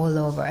from all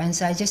over. And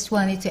so I just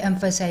wanted to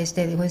emphasize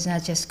that it was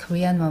not just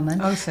Korean women.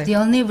 Okay. The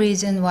only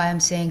reason why I'm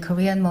saying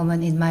Korean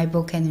woman in my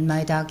book and in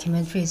my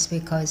documentary is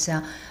because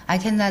I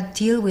cannot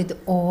deal with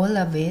all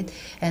of it.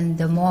 And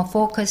the more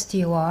focused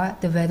you are,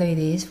 the better it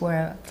is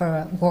for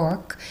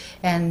work.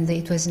 And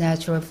it was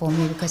natural for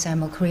me because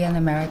I'm a Korean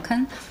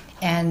American.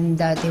 and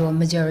there were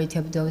majority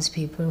of those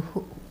people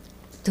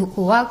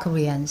who are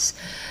Koreans.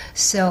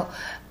 So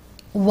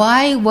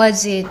why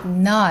was it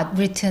not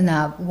written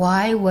up?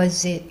 Why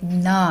was it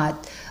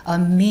not a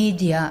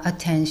media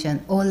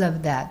attention? All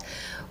of that.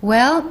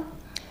 Well,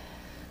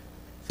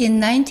 in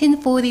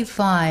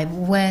 1945,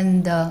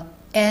 when the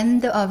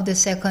end of the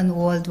Second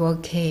World War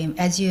came,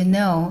 as you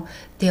know,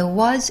 there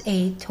was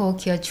a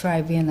Tokyo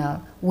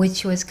Tribunal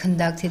which was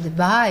conducted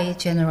by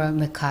General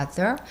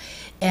MacArthur,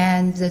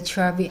 and the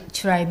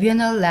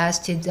tribunal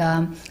lasted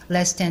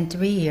less than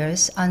 3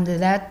 years. Under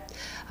that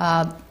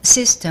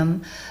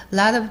system, a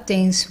lot of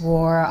things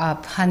were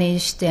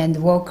punished and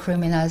war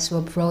criminals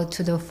were brought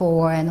to the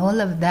fore and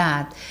all of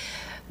that.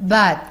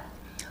 But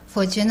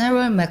for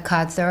General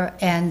MacArthur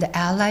and the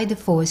Allied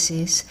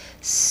forces,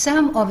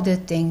 some of the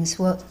things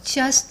were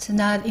just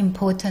not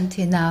important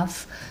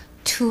enough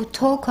to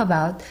talk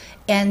about,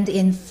 and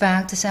in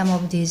fact some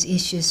of these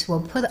issues were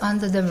put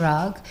under the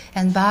rug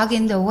and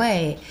bargained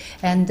away.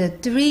 And the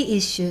three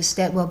issues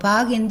that were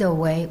bargained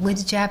away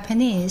with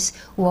Japanese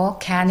were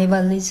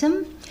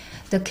cannibalism,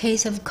 the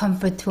case of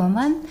comfort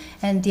woman,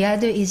 and the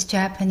other is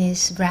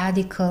Japanese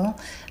radical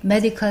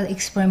medical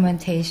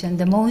experimentation.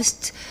 The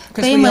most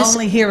Because famous... we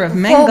only hear of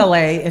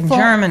Mengele in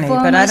Germany,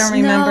 but I don't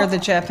remember the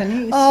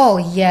Japanese. Oh,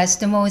 yes,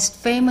 the most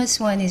famous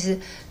one is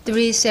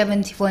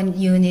 371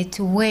 unit,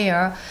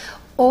 where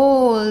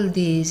all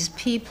these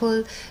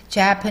people,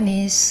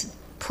 Japanese,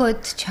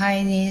 put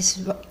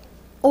Chinese,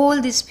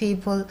 all these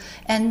people,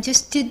 and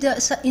just did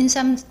in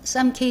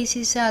some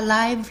cases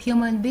live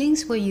human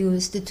beings were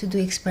used to do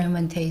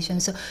experimentation.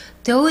 So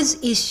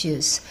those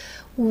issues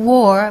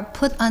were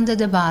put under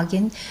the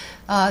bargain.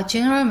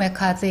 General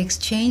MacArthur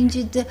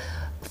exchanged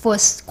for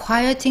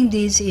quieting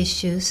these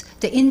issues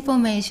the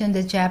information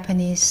the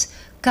Japanese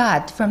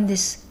got from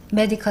this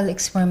medical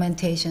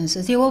experimentation.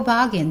 So they were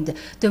bargained.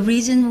 The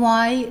reason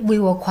why we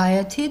were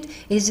quieted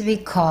is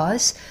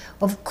because,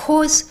 of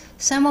course,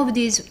 some of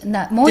these,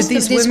 most Did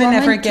these of these women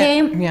ever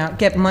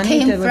get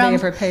money? Were they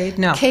ever paid?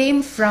 No.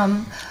 Came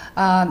from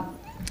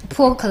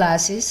poor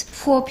classes,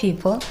 poor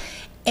people,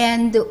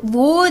 and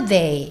were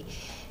they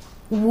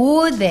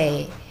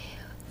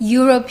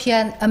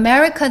European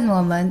American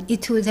woman,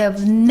 it would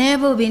have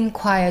never been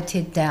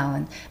quieted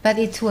down. But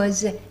it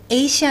was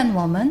Asian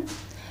woman,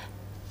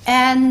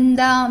 and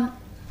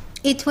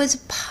it was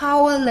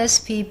powerless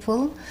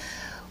people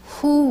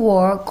who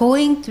were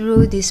going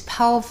through this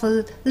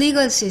powerful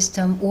legal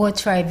system or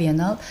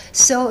tribunal.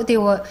 So they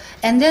were,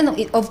 and then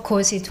of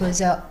course it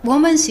was a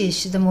woman's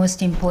issue, the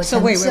most important. So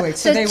wait.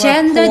 So they were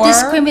gender poor,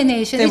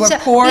 discrimination. They were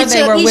poor,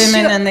 they were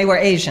women, and they were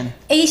Asian.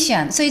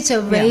 Asian. So it's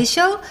a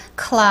racial,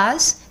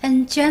 class,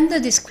 and gender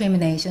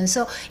discrimination.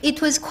 So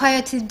it was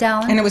quieted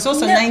down. And it was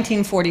also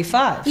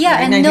 1945. Yeah,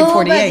 right? and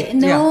 1948.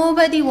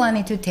 nobody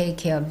wanted to take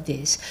care of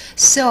this.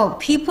 So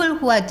people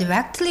who are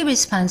directly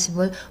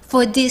responsible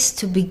for this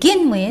to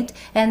begin with,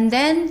 and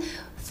then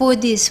for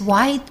this,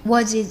 why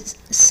was it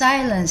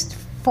silenced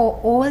for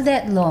all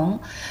that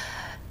long?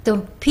 The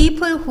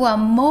people who are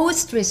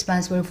most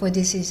responsible for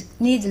this is,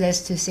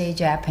 needless to say,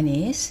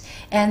 Japanese.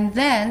 And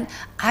then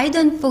I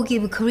don't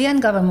forgive Korean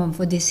government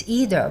for this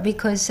either,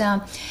 because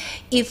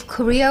if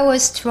Korea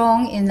was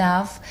strong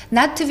enough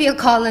not to be a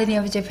colony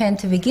of Japan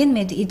to begin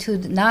with, it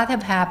would not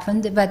have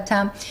happened. But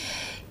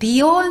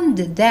beyond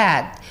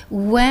that,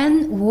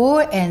 when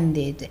war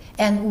ended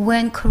and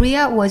when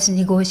Korea was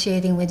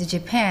negotiating with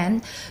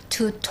Japan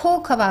to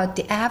talk about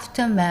the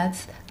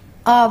aftermath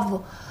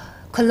of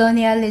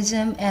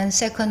colonialism and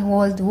Second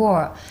World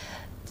War,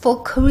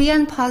 for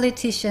Korean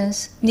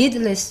politicians,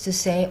 needless to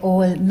say,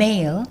 all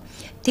male,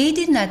 they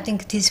did not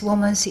think this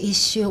woman's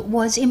issue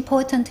was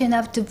important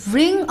enough to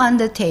bring on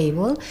the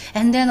table.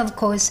 And then, of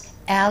course,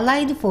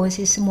 Allied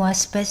forces, more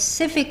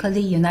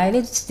specifically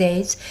United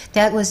States,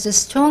 that was the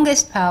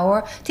strongest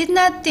power, did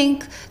not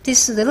think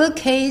this little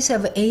case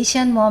of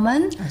Asian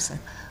woman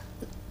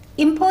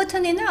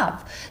important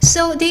enough.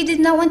 So they did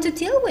not want to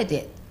deal with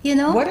it, you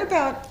know? What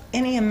about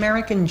any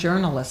American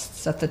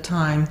journalists at the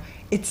time?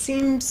 It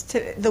seems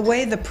to, the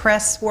way the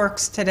press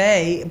works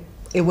today,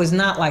 it was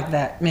not like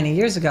that many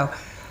years ago.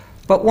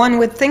 But one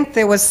would think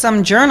there was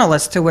some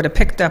journalist who would have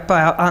picked up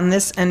on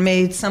this and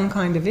made some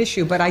kind of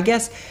issue. But I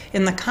guess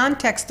in the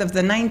context of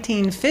the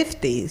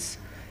 1950s,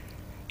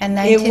 and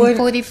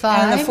 1945,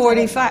 and the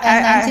 45,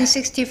 and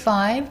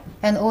 1965,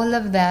 and all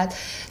of that.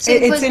 So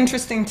it's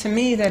interesting to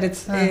me that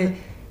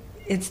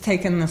it's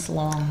taken this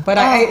long. But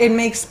it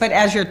makes. But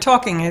as you're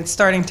talking, it's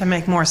starting to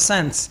make more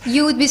sense.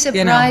 You would be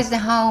surprised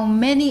how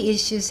many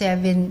issues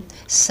have been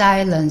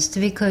silenced,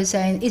 because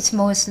it's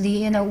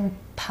mostly,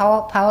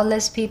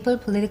 powerless people,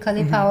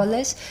 politically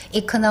powerless,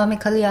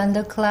 economically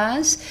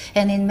underclass,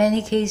 and in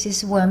many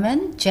cases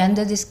women,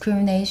 gender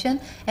discrimination,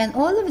 and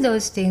all of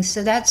those things.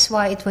 So that's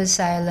why it was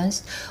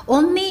silenced.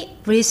 Only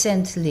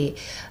recently,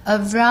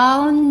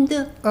 around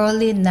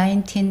early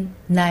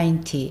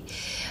 1990,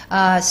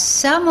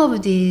 some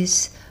of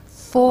these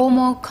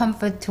former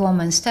comfort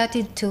woman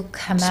started to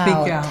come Speak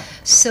out.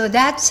 So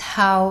that's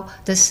how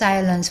the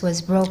silence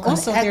was broken.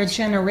 Also, their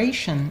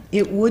generation,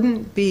 it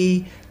wouldn't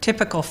be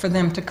typical for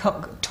them to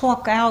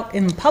talk out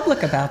in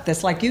public about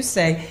this. Like you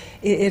say,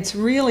 it's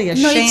really a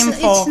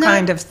shameful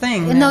kind of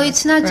thing. No,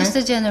 it's not right? just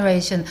a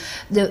generation.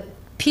 The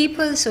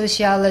people,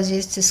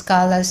 sociologists, the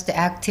scholars, the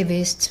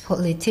activists,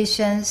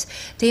 politicians,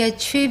 they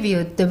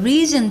attribute the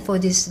reason for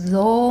this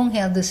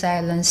long-held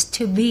silence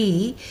to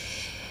be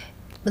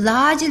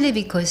largely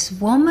because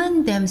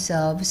women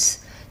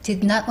themselves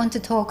did not want to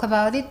talk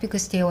about it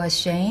because they were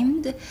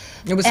ashamed.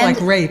 It was like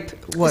rape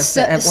was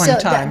at one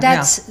time.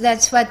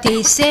 That's what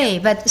they say.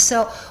 But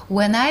so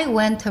when I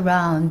went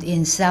around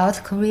in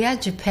South Korea,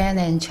 Japan,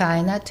 and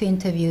China to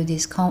interview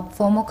these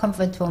former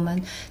comfort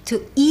women,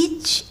 to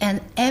each and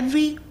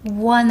every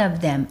one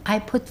of them, I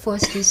put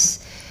forth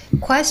this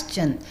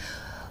question.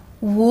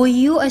 Were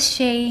you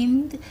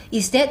ashamed?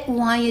 Is that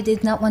why you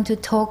did not want to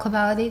talk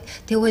about it?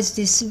 There was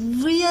this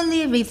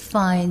really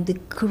refined,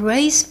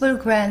 graceful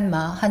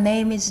grandma. Her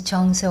name is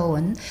Jung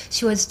So-eun.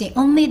 She was the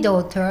only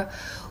daughter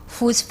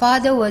whose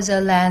father was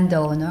a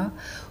landowner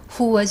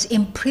who was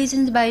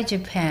imprisoned by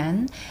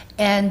Japan,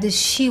 and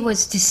she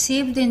was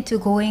deceived into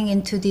going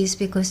into this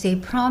because they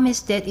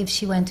promised that if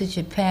she went to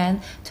Japan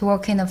to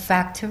work in a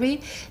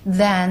factory,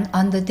 then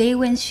on the day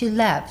when she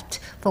left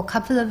for a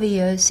couple of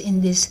years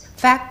in this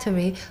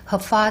factory, her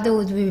father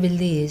would be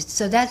released.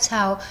 So that's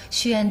how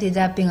she ended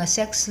up being a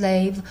sex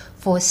slave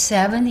for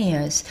 7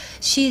 years.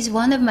 She's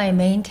one of my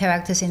main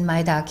characters in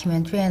my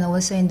documentary and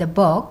also in the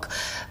book.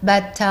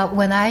 But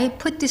when I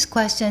put this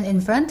question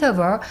in front of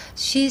her,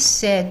 she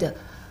said,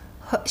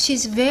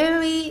 she's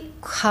very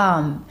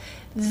calm,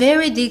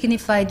 very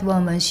dignified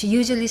woman. She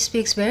usually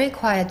speaks very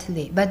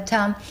quietly. But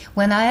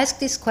when I asked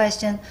this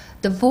question,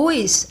 the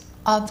voice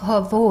of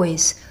her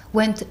voice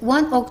went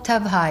 1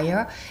 octave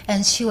higher,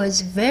 and she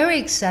was very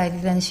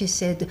excited, and she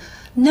said,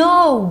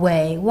 "No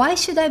way, why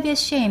should I be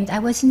ashamed? I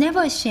was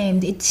never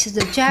ashamed. It's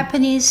the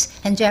Japanese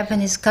and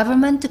Japanese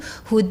government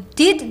who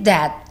did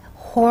that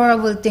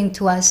horrible thing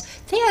to us.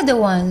 They are the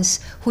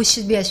ones who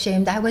should be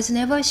ashamed. I was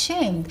never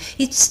ashamed.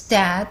 It's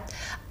that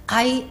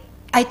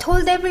I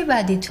told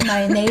everybody, to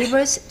my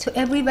neighbors, to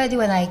everybody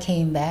when I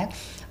came back,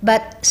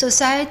 but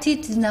society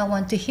did not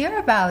want to hear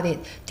about it.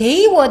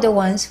 They were the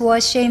ones who were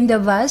ashamed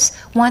of us,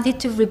 wanted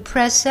to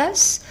repress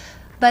us,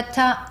 but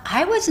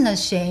I wasn't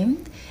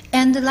ashamed,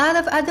 and a lot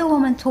of other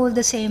women told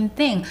the same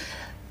thing.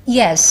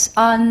 Yes,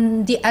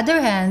 on the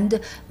other hand,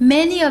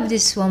 many of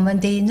these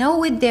women, they know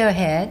with their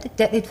head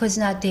that it was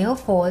not their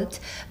fault,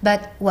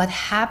 but what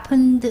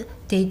happened,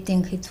 they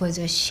think it was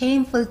a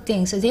shameful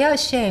thing. So they are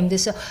ashamed.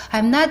 So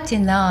I'm not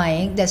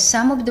denying that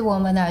some of the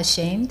women are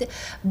ashamed,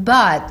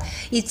 but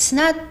it's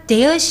not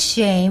their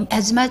shame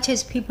as much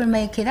as people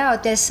make it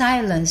out. They're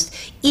silenced.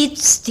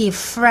 It's the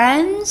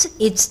friends,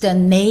 it's the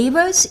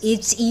neighbors,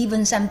 it's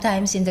even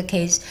sometimes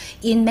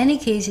in many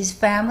cases,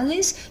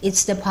 families,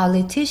 it's the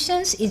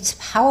politicians, it's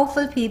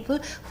powerful people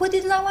who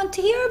did not want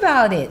to hear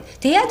about it.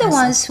 They are the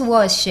ones who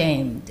are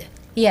ashamed.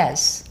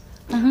 Yes.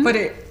 Mm-hmm. But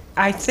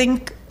I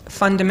think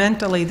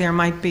fundamentally there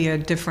might be a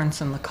difference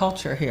in the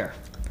culture here,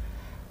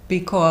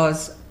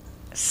 because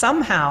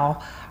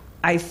somehow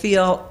I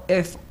feel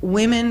if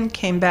women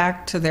came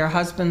back to their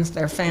husbands,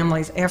 their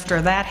families,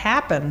 after that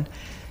happened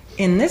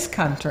in this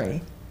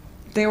country,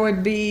 there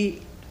would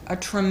be a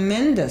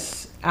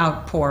tremendous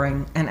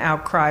outpouring and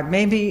outcry.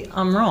 Maybe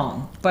I'm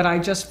wrong, but I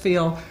just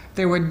feel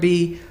there would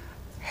be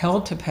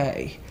hell to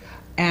pay,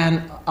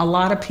 and a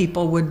lot of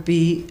people would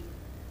be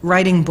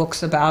writing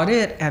books about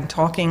it and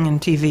talking in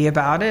TV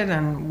about it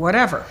and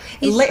whatever.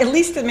 At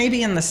least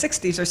maybe in the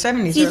 60s or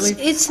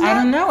 70s. I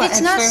don't know. It's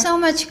not so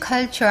much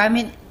culture. I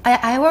mean,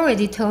 I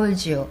already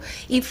told you.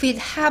 If it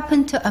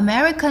happened to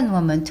American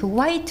women, to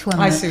white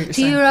women,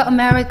 to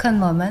Euro-American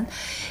women,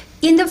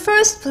 in the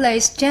first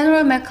place,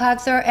 General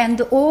MacArthur and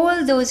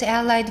all those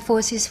Allied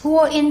forces who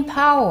were in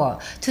power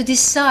to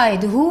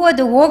decide who were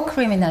the war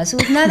criminals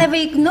would not have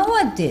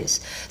ignored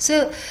this.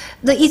 So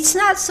it's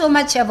not so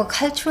much of a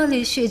cultural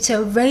issue, it's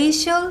a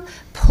racial,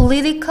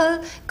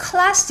 political,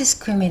 class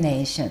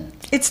discrimination.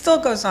 It still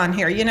goes on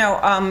here. You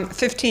know,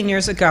 15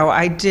 years ago,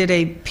 I did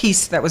a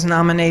piece that was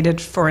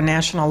nominated for a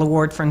National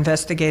Award for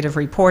Investigative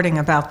Reporting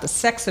about the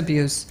sex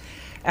abuse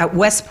at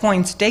West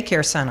Point's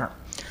daycare center.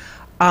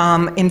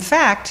 In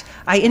fact,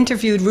 I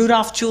interviewed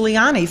Rudolph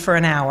Giuliani for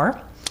an hour,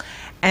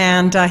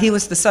 and he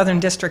was the Southern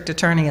District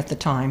Attorney at the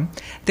time.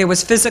 There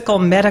was physical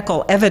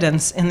medical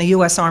evidence in the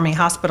U.S. Army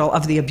Hospital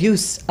of the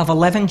abuse of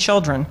 11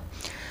 children.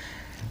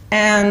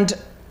 And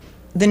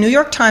the New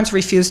York Times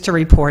refused to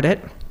report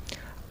it.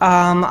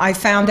 I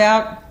found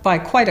out by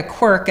quite a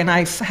quirk, and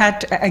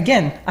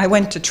I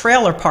went to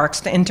trailer parks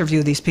to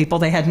interview these people.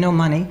 They had no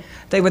money.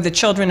 They were the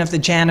children of the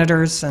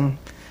janitors and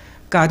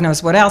God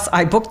knows what else.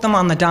 I booked them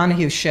on the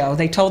Donahue show.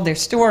 They told their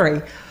story.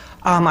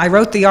 I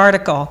wrote the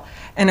article,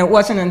 and it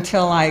wasn't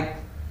until I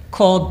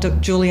called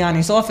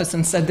Giuliani's office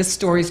and said this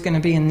story is going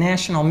to be in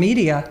national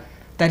media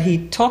that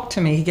he talked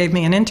to me. He gave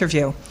me an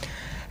interview.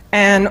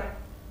 And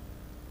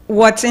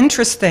what's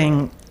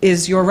interesting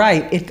is you're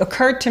right. It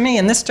occurred to me,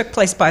 and this took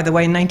place, by the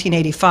way, in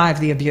 1985,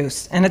 the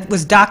abuse, and it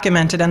was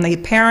documented, and the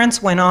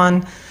parents went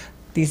on,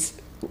 these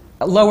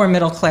lower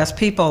middle class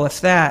people,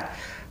 if that,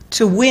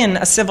 to win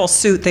a civil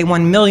suit. They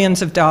won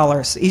millions of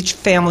dollars. Each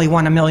family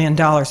won $1 million.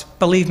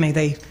 Believe me,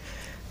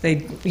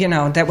 they, you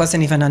know, that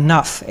wasn't even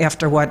enough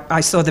after what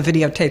I saw the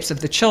videotapes of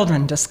the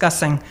children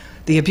discussing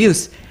the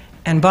abuse.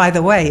 And by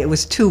the way, it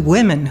was 2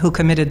 women who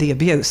committed the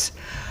abuse.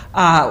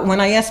 When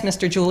I asked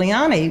Mr.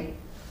 Giuliani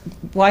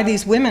why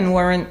these women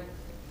weren't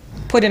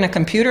put in a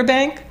computer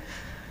bank,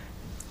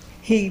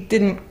 he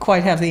didn't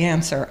quite have the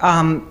answer.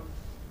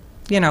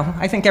 You know,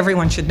 I think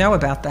everyone should know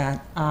about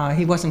that.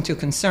 He wasn't too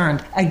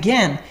concerned.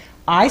 Again,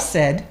 I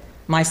said,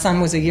 my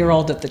son was a year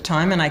old at the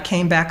time, and I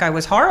came back, I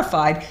was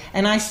horrified,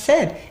 and I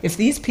said, if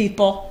these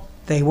people,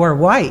 they were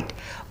white,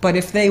 but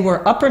if they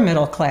were upper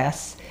middle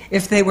class,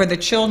 if they were the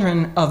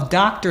children of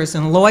doctors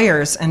and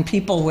lawyers and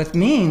people with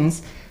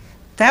means,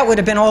 that would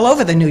have been all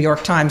over the New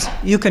York Times.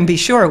 You can be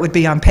sure it would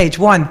be on page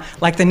 1,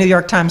 like the New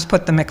York Times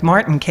put the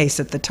McMartin case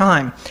at the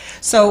time.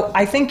 So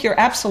I think you're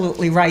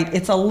absolutely right.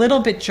 It's a little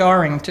bit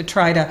jarring to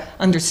try to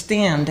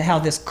understand how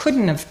this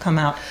couldn't have come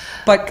out.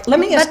 But let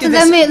me ask you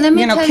this, let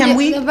me you know, tell can you,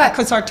 we,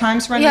 because our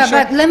time's running yeah,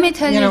 short. but let me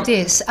tell you know,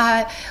 this,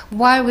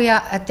 while we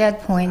are at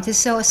that point,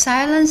 so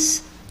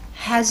silence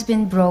has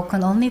been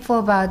broken only for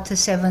about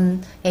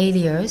 7-8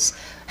 years.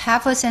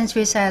 Half a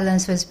century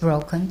silence was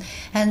broken,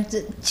 and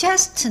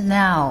just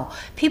now,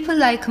 people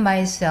like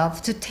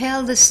myself, to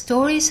tell the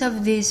stories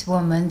of these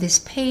women, these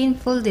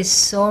painful, these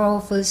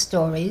sorrowful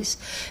stories,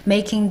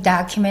 making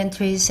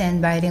documentaries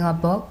and writing a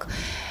book,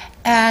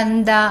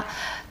 and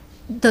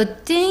the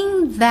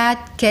thing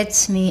that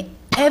gets me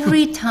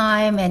every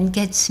time and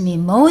gets me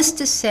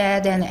most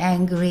sad and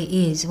angry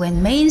is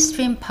when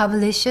mainstream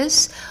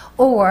publishers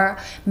or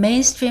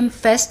mainstream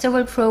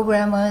festival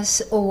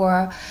programmers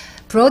or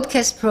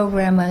broadcast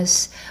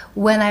programmers,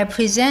 when I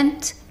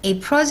present a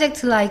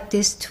project like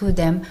this to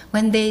them,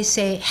 when they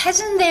say,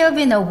 hasn't there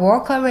been a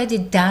work already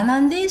done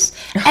on this?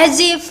 As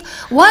if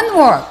one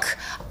work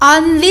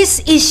on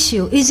this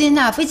issue is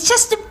enough. It's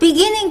just the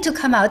beginning to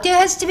come out. There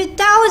has to be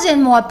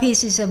 1,000 more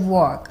pieces of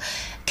work.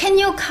 Can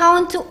you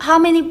count how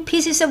many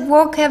pieces of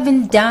work have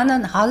been done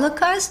on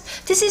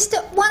Holocaust? This is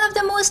one of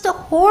the most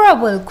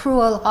horrible,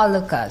 cruel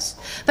Holocaust.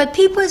 But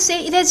people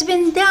say it has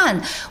been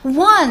done.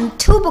 1,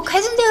 2 books.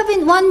 Hasn't there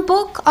been 1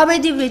 book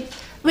already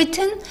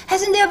written?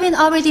 Hasn't there been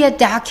already a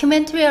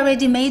documentary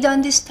already made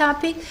on this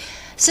topic?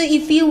 So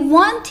if you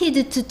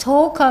wanted to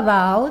talk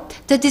about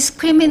the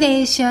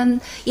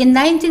discrimination in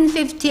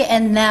 1950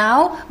 and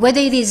now,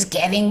 whether it is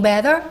getting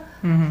better,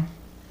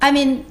 I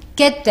mean,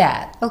 get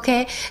that,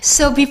 okay?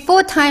 So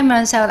before time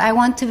runs out, I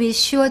want to be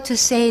sure to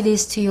say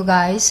this to you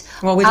guys.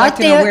 Well, we'd like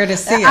to know where to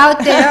see it. Out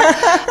there,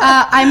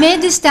 I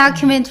made this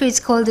documentary. It's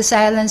called The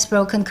Silence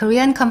Broken,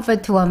 Korean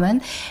Comfort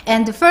Woman.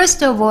 And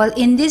first of all,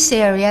 in this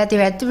area,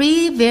 there are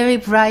 3 very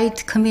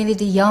bright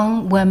community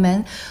young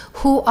women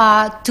who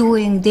are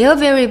doing their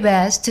very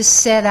best to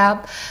set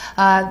up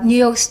New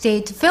York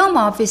State Film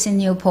Office in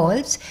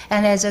Newport.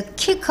 And as a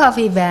kickoff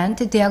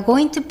event, they are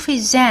going to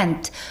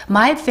present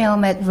my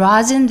film at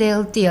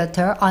Rosendale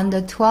Theater on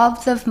the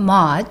 12th of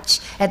March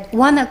at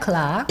 1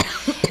 o'clock.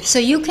 So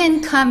you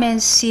can come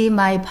and see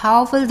my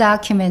powerful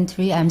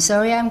documentary. I'm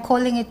sorry I'm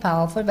calling it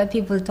powerful, but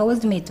people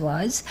told me it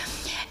was.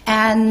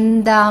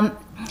 And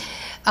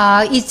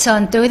it's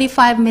on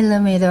 35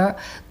 millimeter,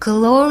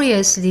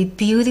 gloriously,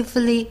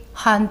 beautifully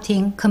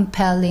haunting,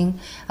 compelling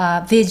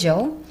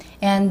visual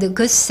and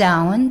good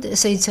sound.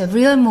 So it's a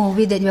real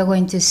movie that we're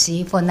going to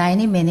see for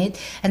 90 minutes.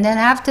 And then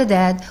after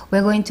that,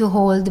 we're going to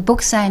hold the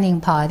book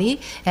signing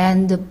party.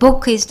 And the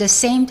book is the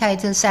same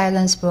title,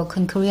 Silence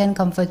Broken, Korean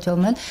Comfort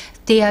Woman.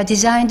 They are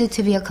designed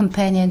to be a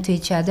companion to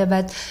each other,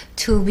 but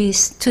to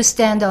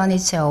stand on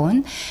its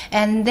own.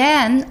 And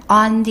then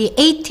on the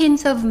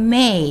 18th of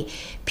May,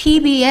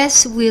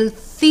 PBS will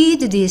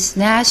feed this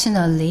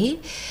nationally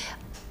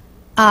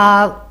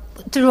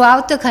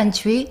throughout the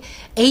country.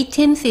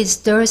 18th is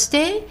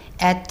Thursday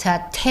at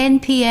 10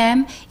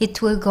 p.m.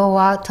 It will go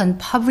out on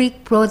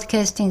public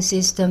broadcasting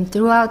system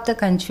throughout the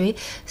country.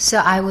 So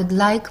I would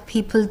like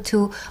people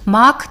to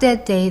mark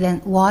that date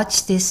and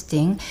watch this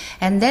thing.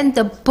 And then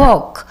the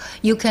book,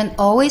 you can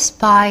always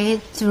buy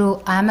it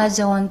through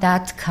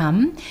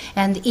Amazon.com.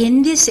 And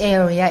in this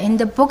area, in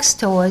the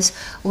bookstores,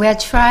 we're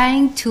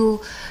trying to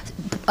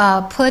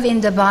put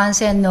in the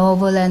Barnes and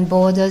Noble and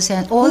Borders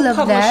and all of that.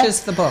 Who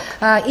publishes the book?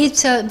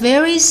 It's a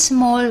very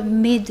small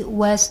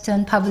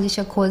Midwestern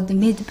publisher called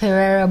Mid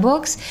Pereira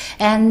Books,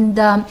 and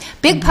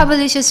big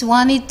publishers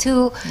wanted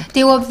to.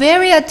 They were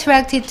very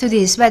attracted to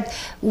this, but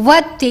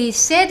what they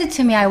said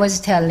to me, I was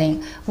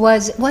telling,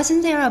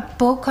 wasn't there a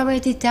book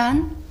already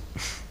done?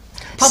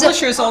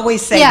 Publishers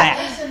always say that.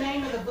 What's the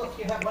name of the book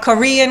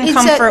Korean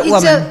Comfort Woman.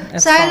 It's a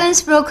it's called.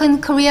 Silence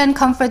Broken Korean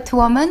Comfort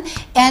Woman,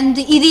 and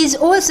it is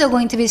also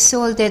going to be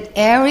sold at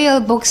Ariel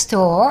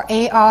Bookstore,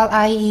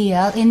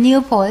 Ariel, in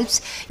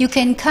Newport. You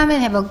can come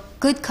and have a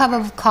good cup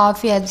of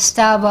coffee at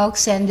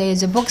Starbucks, and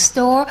there's a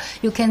bookstore.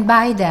 You can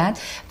buy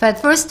that. But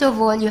first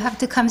of all, you have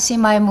to come see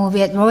my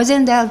movie at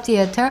Rosendale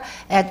Theater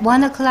at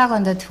 1 o'clock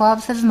on the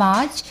 12th of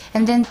March,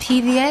 and then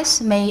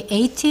PBS May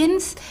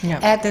 18th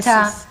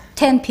at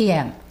 10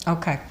 p.m.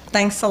 Okay.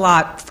 Thanks a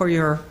lot for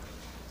your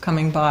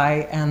coming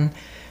by, and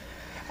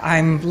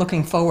I'm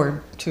looking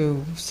forward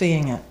to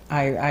seeing it.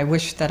 I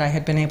wish that I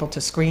had been able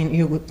to screen,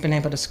 you had been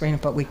able to screen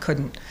it, but we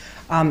couldn't.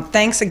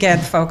 Thanks again,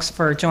 folks,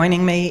 for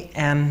joining me,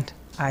 and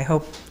I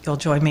hope you'll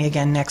join me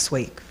again next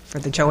week for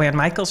the JOANNE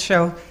Michaels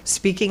Show,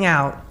 Speaking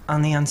Out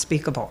on the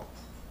Unspeakable.